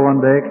little girl one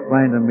day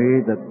explained to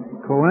me that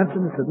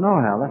coincidence. I said, no,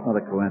 Hal, that's not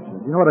a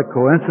coincidence. You know what a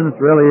coincidence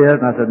really is?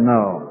 And I said,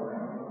 no.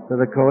 So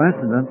the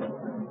coincidence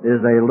is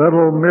a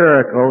little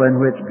miracle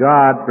in which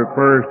God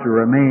prefers to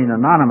remain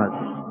anonymous.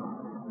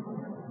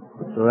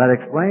 So that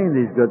explained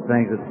these good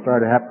things that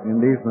started happening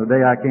to me from the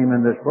day I came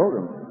in this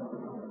program.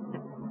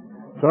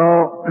 So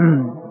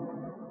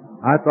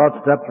I thought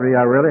step 3,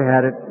 I really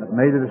had it. I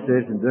made the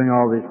decision, doing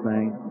all these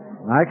things.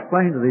 And I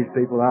explained to these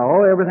people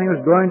how, everything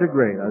was going to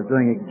great. I was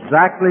doing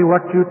exactly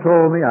what you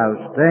told me. I was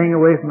staying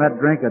away from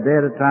that drink a day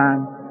at a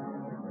time,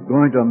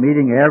 going to a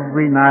meeting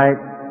every night,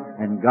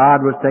 and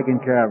God was taking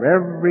care of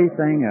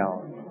everything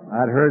else.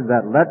 I'd heard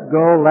that, let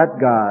go, let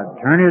God.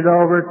 Turn it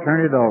over,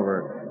 turn it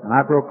over. And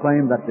I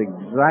proclaimed that's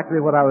exactly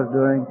what I was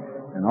doing.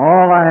 And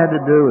all I had to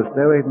do was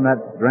stay away from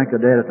that drink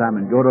a day at a time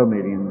and go to a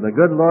meeting. And the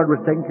good Lord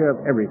was taking care of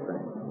everything.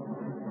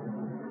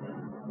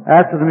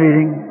 After the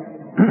meeting,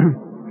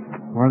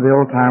 one of the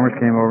old-timers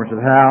came over and said,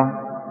 Hal,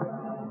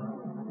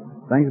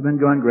 things have been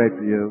going great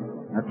for you.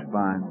 That's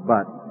fine.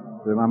 But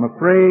I'm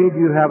afraid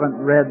you haven't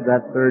read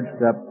that 3rd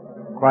step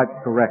quite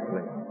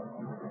correctly.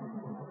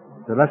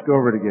 So let's go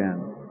over it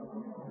again.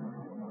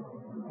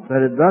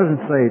 Said it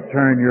doesn't say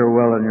turn your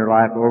will and your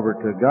life over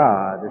to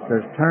God. It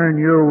says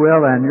turn your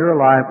will and your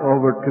life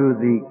over to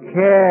the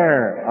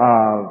care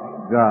of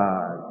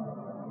God.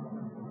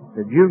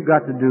 Said you've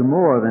got to do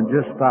more than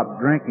just stop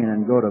drinking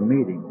and go to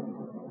meetings.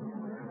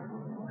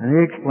 And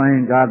he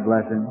explained, God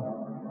bless him,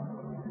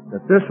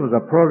 that this was a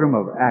program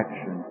of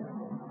action.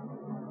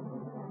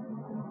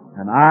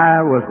 And I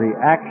was the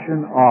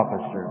action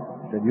officer.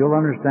 He said, you'll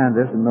understand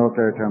this in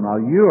military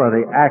terminology. You are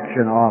the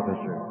action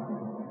officer.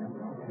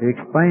 He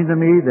explained to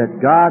me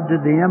that God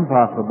did the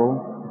impossible,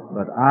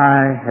 but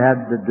I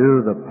had to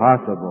do the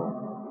possible.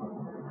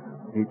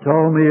 He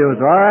told me it was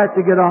all right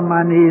to get on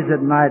my knees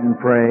at night and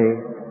pray,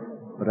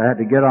 but I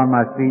had to get on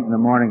my feet in the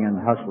morning and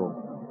hustle.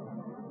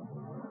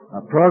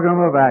 A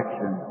program of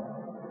action.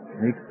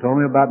 He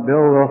told me about Bill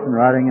Wilson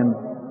writing in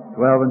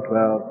 12 and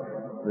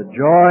 12. The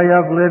joy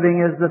of living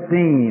is the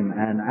theme,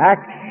 and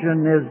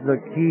action is the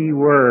key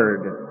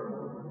word.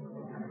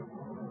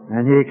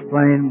 And he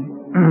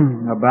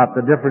explained about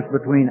the difference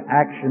between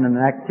action and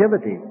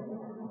activity.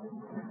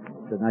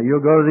 He said, now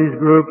you'll go to these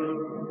groups,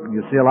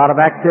 you'll see a lot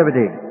of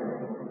activity.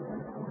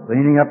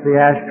 Cleaning up the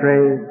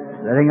ashtrays,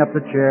 setting up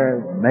the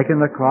chairs,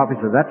 making the coffee.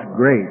 So that's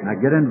great. Now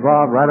get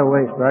involved right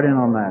away, start in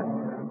on that.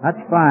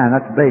 That's fine,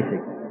 that's basic.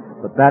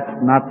 But that's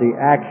not the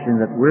action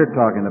that we're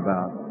talking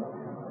about.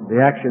 The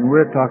action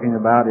we're talking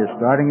about is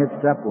starting at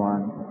step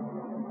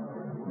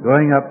 1,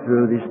 going up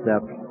through these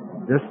steps,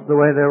 just the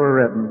way they were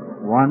written,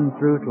 1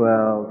 through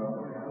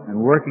 12, and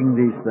working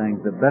these things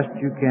the best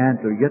you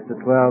can to get the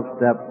 12th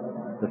step,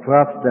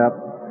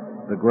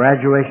 the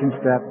graduation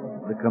step,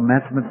 the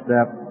commencement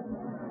step.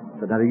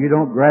 So now you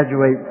don't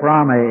graduate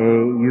from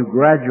AA, you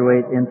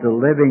graduate into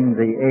living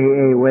the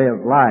AA way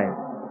of life.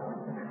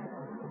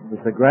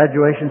 It's the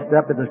graduation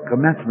step, it's the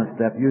commencement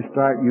step. You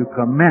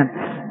commence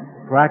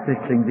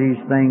practicing these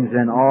things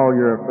in all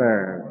your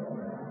affairs.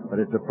 But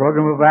it's a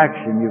program of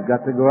action. You've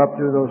got to go up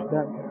through those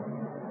steps.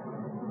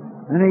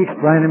 And he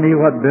explained to me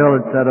what Bill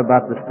had said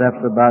about the steps,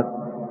 about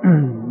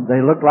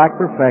they look like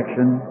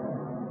perfection,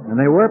 and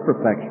they were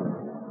perfection.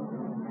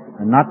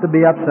 And not to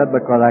be upset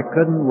because I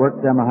couldn't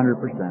work them 100%.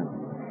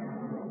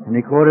 And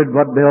he quoted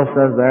what Bill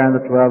says there in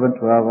the 12 and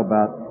 12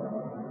 about,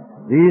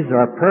 these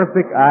are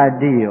perfect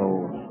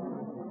ideals.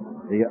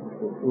 The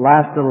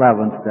last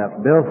 11 steps.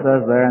 Bill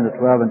says there in the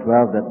 12 and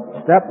 12 that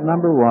step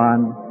number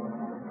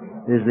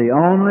 1 is the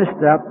only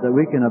step that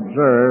we can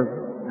observe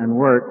and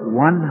work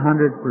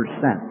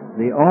 100%.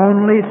 The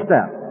only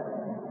step.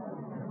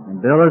 And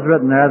Bill has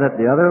written there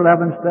that the other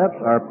 11 steps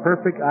are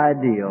perfect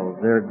ideals.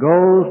 They're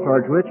goals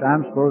towards which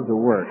I'm supposed to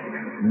work.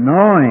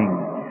 Knowing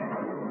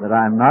that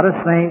I'm not a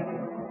saint,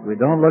 we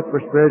don't look for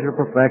spiritual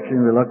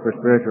perfection, we look for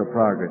spiritual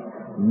progress.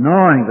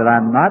 Knowing that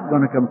I'm not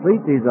going to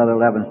complete these other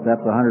 11 steps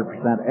 100%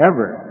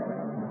 ever,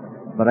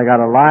 but I got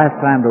a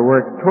lifetime to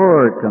work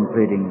toward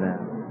completing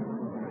them.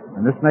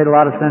 And this made a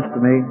lot of sense to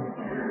me.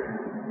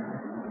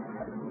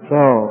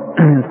 So,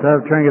 instead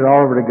of turning it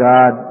all over to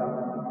God,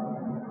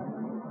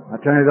 I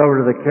turned it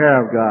over to the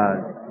care of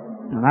God.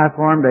 And I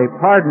formed a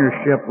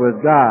partnership with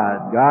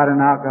God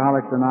and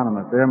Alcoholics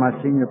Anonymous. They're my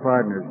senior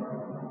partners.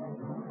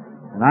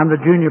 And I'm the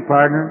junior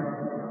partner.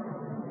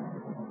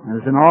 And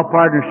as in all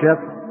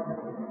partnerships,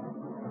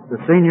 the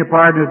senior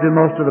partners do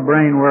most of the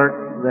brain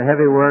work, the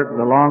heavy work,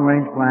 the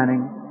long-range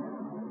planning.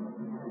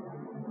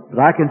 But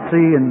I can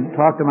see and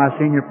talk to my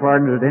senior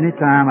partners at any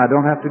time. I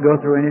don't have to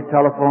go through any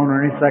telephone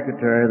or any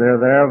secretary.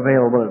 They're there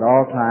available at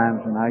all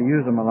times, and I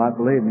use them a lot,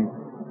 believe me.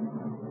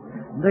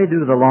 They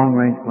do the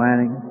long-range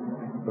planning.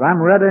 But I'm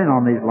read in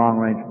on these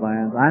long-range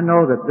plans. I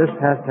know that this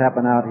has to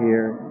happen out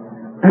here,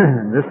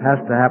 and this has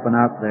to happen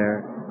out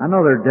there. I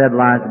know there are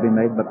deadlines to be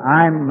made, but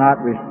I'm not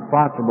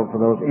responsible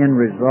for those end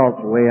results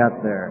way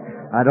out there.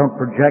 I don't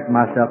project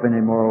myself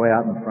anymore way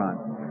out in front.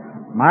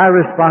 My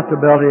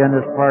responsibility in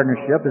this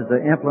partnership is to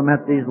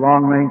implement these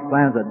long-range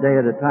plans a day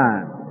at a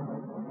time.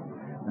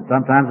 And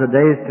sometimes a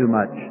day is too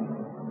much.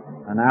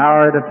 An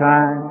hour at a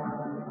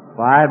time,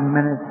 5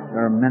 minutes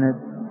or a minute.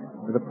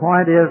 But the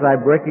point is I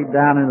break it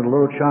down into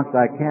little chunks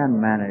I can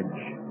manage.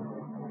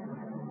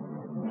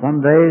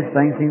 Some days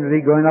things seem to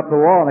be going up the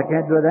wall and I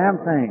can't do a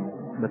damn thing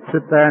but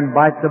sit there and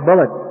bite the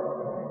bullet.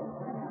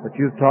 But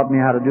you've taught me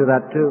how to do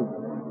that too.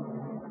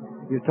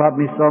 You've taught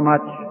me so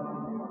much.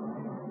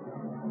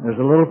 There's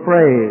a little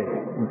phrase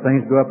when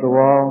things go up the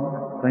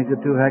wall, things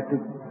are too hectic.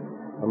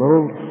 A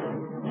little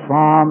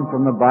psalm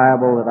from the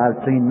Bible that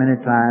I've seen many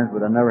times,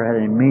 but I never had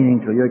any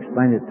meaning till you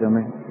explained it to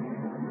me.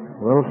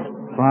 A little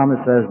psalm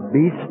that says,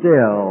 "Be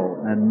still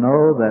and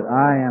know that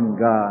I am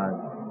God."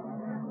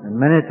 And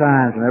many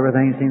times when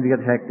everything seems to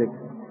get hectic,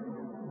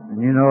 and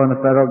you know in the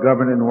federal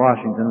government in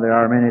Washington there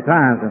are many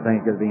times when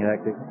things get being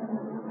hectic,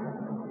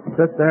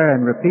 sit there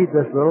and repeat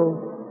this little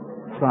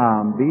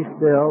psalm, "Be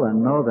still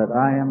and know that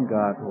I am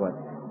God." What?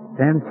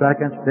 10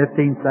 seconds,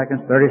 15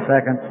 seconds, 30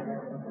 seconds,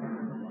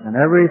 and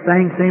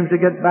everything seems to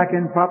get back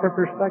in proper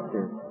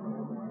perspective.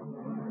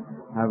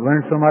 I've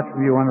learned so much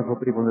from you wonderful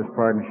people in this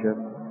partnership.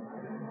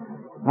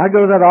 I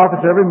go to that office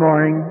every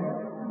morning,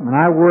 and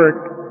I work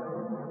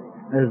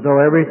as though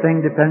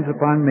everything depends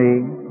upon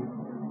me,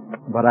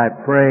 but I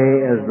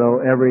pray as though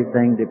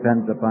everything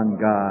depends upon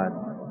God,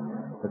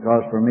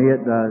 because for me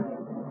it does.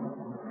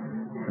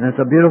 And it's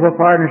a beautiful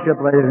partnership,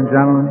 ladies and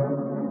gentlemen.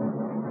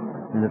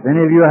 And if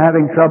any of you are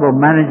having trouble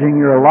managing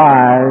your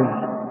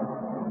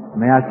lives,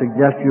 may I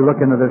suggest you look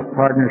into this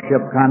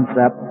partnership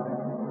concept.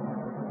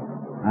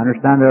 I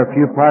understand there are a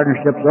few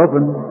partnerships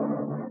open,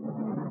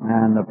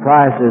 and the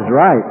price is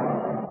right,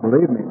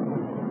 believe me.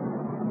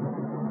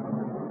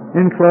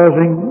 In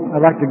closing,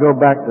 I'd like to go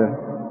back to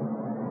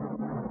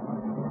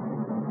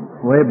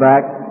way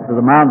back to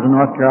the mountains of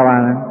North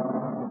Carolina.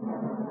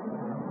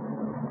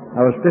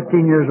 I was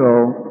 15 years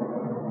old,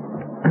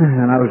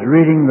 and I was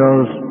reading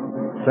those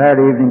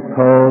Saturday Evening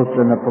Post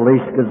and the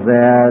Police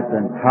Gazette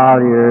and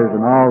Collier's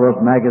and all those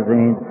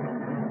magazines.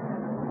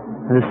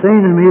 And it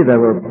seemed to me there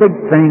were big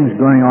things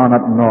going on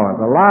up north.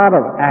 A lot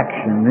of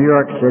action. New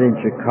York City and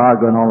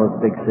Chicago and all those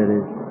big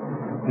cities.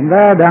 And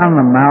there down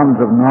in the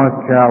mountains of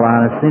North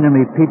Carolina, it seemed to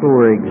me people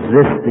were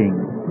existing.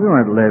 We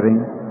weren't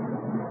living.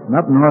 And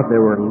up north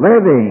they were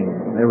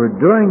living. They were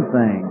doing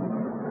things.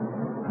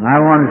 And I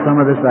wanted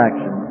some of this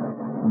action.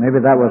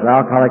 Maybe that was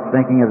alcoholic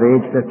thinking of the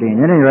age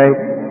 15. At any rate,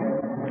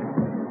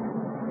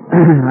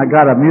 I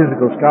got a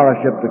musical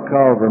scholarship to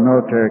Culver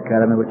Military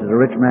Academy, which is a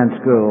rich man's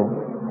school,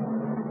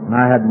 and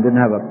I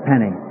didn't have a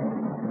penny.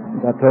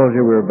 As I told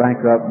you, we were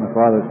bankrupt, my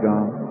father's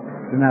gone.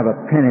 Didn't have a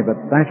penny, but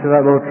thanks to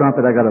that little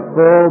trumpet, I got a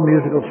full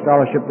musical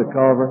scholarship to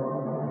Culver,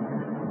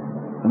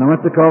 and I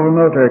went to Culver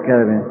Military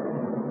Academy,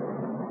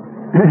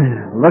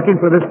 looking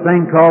for this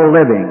thing called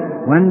living.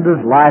 When does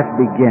life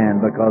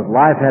begin? Because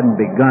life hadn't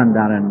begun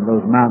down in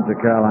those mountains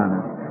of Carolina.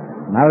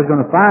 And I was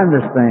going to find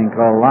this thing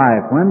called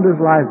life. When does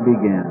life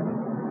begin?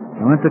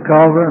 I went to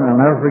Culver, and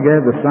I'll never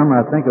forget the summer,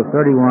 I think, of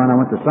 31. I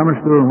went to summer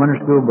school and winter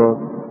school both.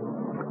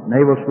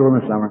 Naval school in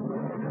the summer.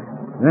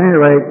 At any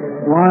rate,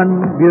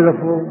 one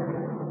beautiful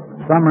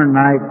summer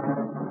night,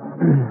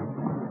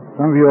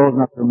 some of you old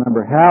enough to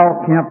remember,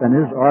 Hal Kemp and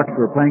his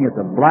orchestra were playing at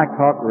the Black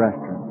Hawk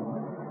Restaurant.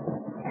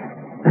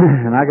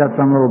 And I got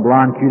some little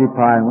blonde cutie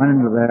pie and went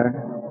into there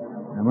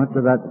and went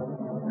to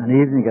an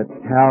evening at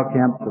Hal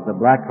Kemp's at the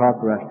Black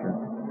Hawk Restaurant.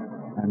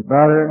 And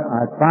brother,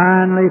 I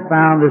finally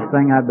found this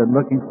thing I'd been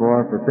looking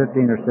for 15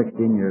 or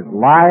 16 years.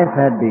 Life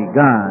had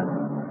begun.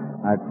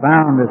 I'd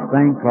found this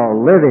thing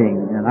called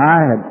living, and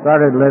I had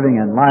started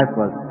living, and life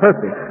was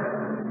perfect.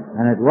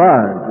 And it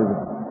was. It was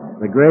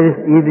the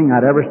greatest evening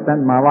I'd ever spent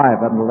in my life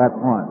up until that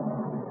point.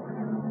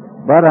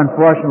 But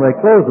unfortunately,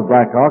 they closed the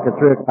Black Hawk at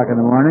 3 o'clock in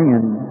the morning,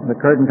 and the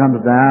curtain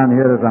comes down, and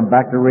here it is, I'm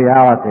back to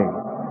reality.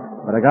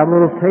 But I got a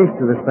little taste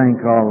of this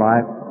thing called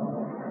life.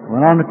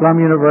 Went on to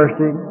Columbia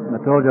University. I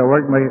told you I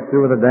worked my way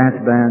through with a dance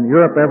band.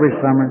 Europe every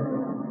summer.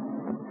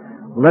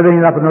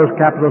 Living up in those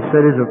capital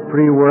cities of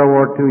pre-World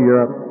War II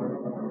Europe.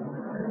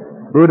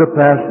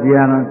 Budapest,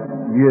 Vienna,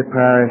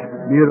 Paris.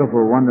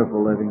 Beautiful,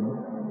 wonderful living.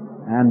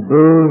 And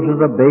booze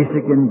was a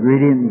basic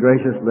ingredient in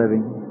gracious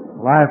living.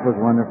 Life was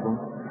wonderful.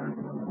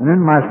 And in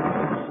my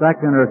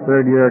second or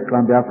third year at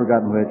Columbia, I've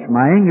forgotten which,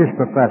 my English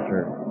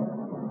professor,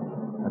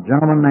 a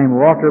gentleman named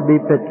Walter B.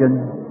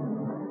 Pitkin,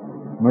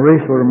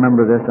 Maurice will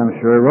remember this, I'm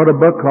sure. He wrote a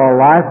book called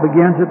Life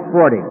Begins at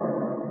 40.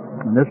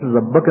 And this was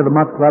a Book of the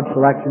Month Club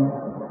selection.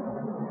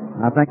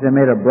 And I think they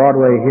made a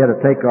Broadway hit,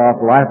 a takeoff,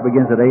 Life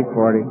Begins at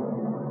 8:40.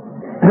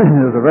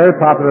 It was a very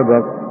popular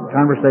book,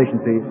 conversation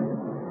piece.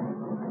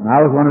 And I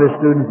was one of his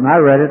students, and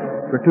I read it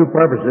for two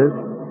purposes.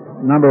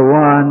 Number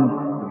one,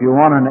 if you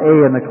want an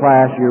A in the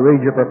class, you read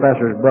your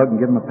professor's book and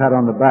give him a pat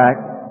on the back,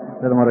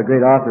 tell him what a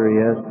great author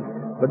he is.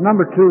 But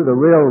number two, the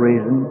real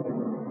reason,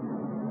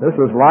 this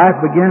was Life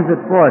Begins at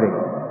 40.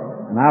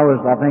 And I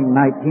was, I think,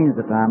 19 at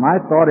the time.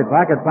 I thought if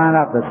I could find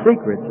out the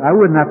secrets, I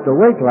wouldn't have to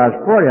wait till I was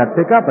 40. I'd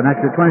pick up an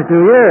extra 22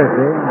 years,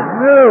 see?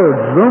 No,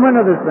 zoom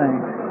into this thing.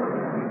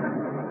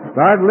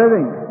 Start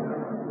living.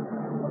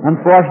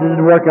 Unfortunately, it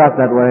didn't work out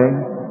that way.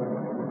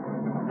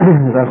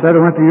 As I said,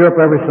 I went to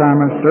Europe every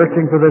summer,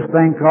 searching for this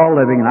thing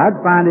called living, and I'd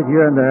find it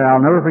here and there.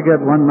 I'll never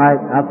forget one night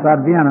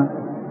outside Vienna,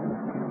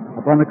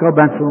 up on the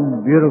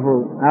Kobenzl,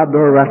 beautiful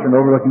outdoor restaurant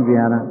overlooking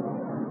Vienna.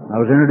 I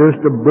was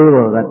introduced to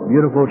Bula, that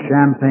beautiful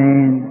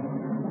champagne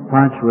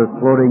punch with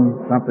floating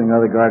something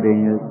other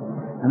gardenias.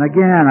 And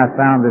again, I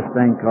found this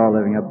thing called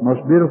living. The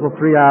most beautiful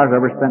 3 hours I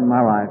ever spent in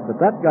my life. But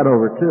that got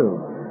over, too.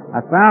 I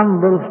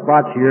found little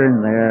spots here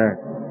and there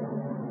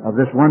of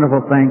this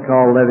wonderful thing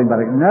called living, but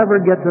I could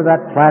never get to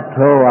that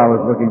plateau I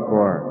was looking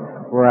for,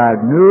 where I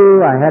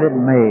knew I had it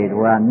made,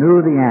 where I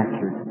knew the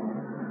answers.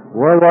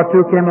 World War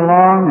II came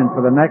along, and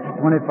for the next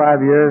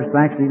 25 years,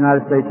 thanks to the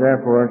United States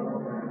Air Force,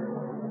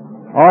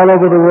 all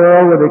over the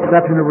world, with the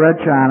exception of Red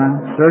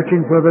China,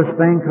 searching for this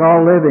thing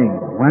called living.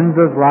 When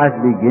does life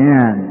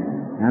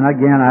begin? And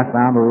again, I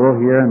found a little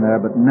here and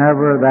there, but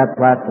never that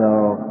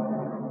plateau,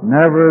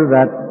 never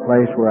that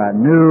place where I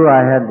knew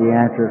I had the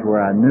answers,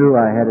 where I knew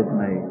I had it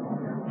made.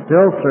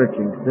 Still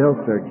searching, still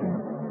searching.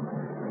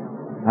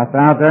 I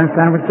found it there in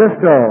San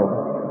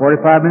Francisco,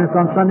 45 minutes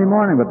on Sunday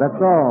morning, but that's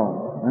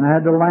all. Then I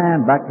had to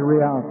land back to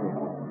reality.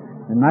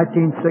 In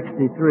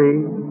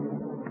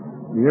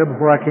 1963, the year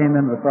before I came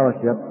into the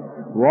fellowship,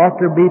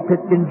 Walter B.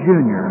 Pitkin,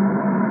 Jr.,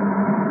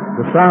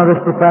 the son of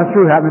this professor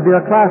who happened to be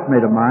a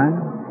classmate of mine,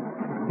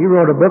 he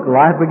wrote a book,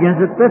 Life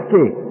Begins at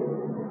 50.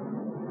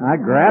 I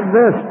grabbed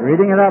this,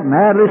 reading it up,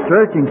 madly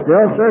searching,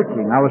 still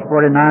searching. I was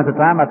 49 at the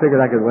time. I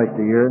figured I could waste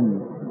a year and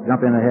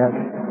jump in ahead.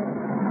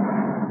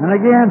 And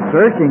again,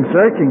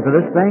 searching for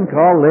this thing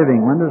called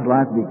living. When does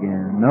life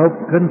begin? Nope,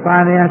 couldn't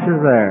find the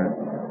answers there.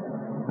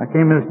 I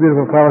came to this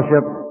beautiful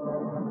fellowship,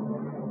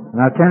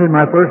 and I attended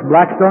my first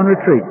Blackstone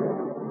retreat,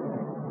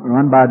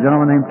 run by a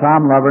gentleman named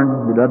Tom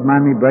Lovern, who doesn't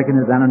mind me breaking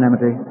his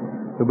anonymity,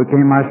 who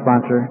became my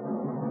sponsor.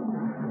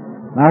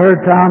 And I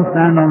heard Tom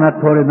stand on that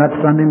podium that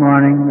Sunday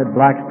morning at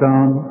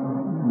Blackstone,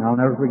 and I'll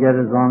never forget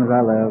it as long as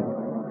I live.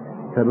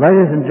 Said,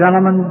 ladies and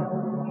gentlemen,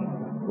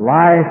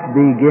 life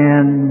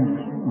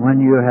begins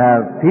when you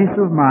have peace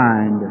of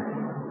mind,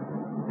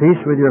 peace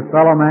with your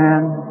fellow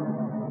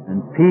man, and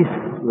peace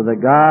with the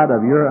God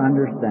of your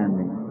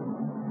understanding.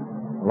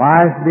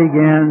 Life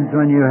begins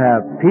when you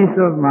have peace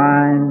of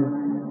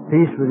mind,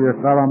 peace with your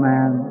fellow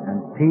man, and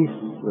peace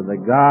with the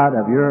God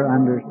of your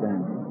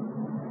understanding.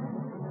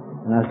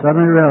 And I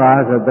suddenly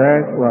realized that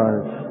there it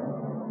was,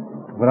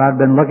 what I'd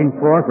been looking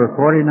for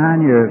 49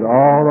 years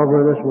all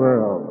over this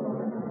world.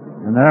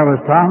 And there was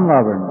Tom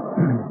Lovern,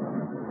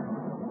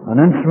 an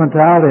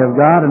instrumentality of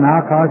God in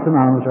Alcoholics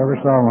Anonymous, ever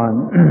saw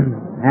one,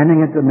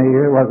 handing it to me.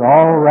 It was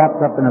all wrapped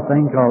up in a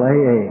thing called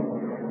AA.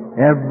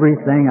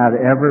 Everything I'd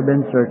ever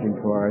been searching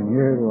for, and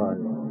here it was.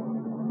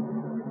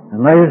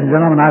 And ladies and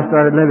gentlemen, I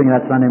started living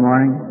that Sunday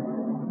morning,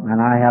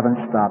 and I haven't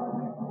stopped.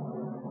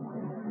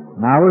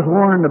 And I was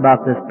warned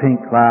about this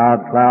pink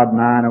cloud, cloud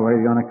 9, or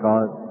whatever you're going to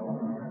call it,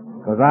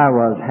 because I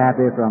was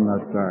happy from the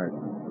start.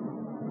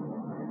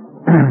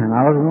 And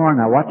I was warned,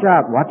 now watch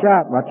out, watch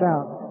out, watch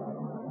out.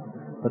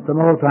 But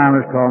some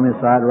old-timers called me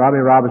aside,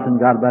 Robbie Robinson,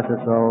 God bless his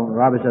soul.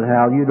 Robbie said,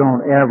 Hal, you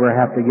don't ever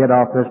have to get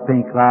off this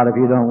pink cloud if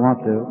you don't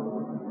want to.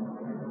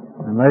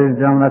 And ladies and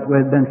gentlemen, that's the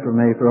way it's been for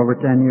me for over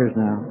 10 years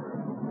now.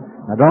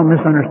 Now don't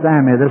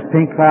misunderstand me. This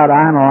pink cloud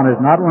I'm on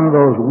is not one of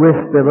those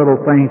wispy little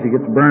things that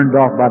gets burned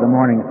off by the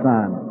morning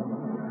sun.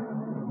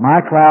 My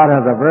cloud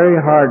has a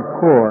very hard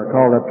core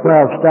called the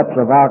 12 Steps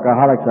of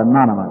Alcoholics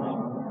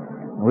Anonymous.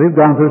 We've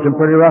gone through some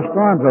pretty rough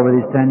storms over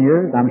these 10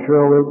 years. I'm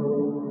sure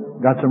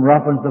we've got some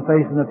rough ones to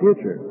face in the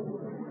future.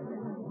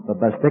 But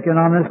by sticking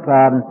on this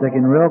cloud and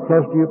sticking real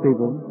close to you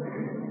people,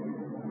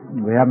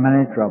 we haven't had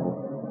any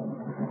trouble.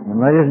 And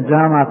ladies and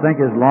gentlemen, I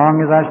think as long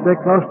as I stick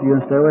close to you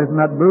and stay away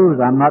from that booze,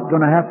 I'm not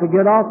going to have to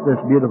get off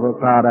this beautiful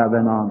cloud I've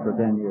been on for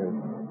 10 years.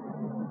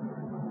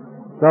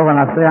 So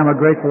when I say I'm a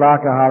grateful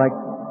alcoholic,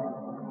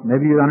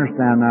 maybe you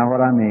understand now what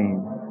I mean.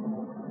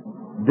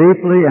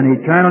 Deeply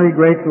and eternally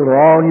grateful to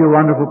all you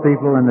wonderful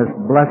people in this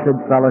blessed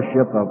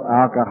fellowship of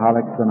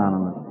Alcoholics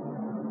Anonymous.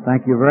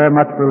 Thank you very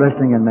much for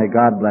listening, and may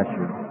God bless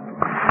you.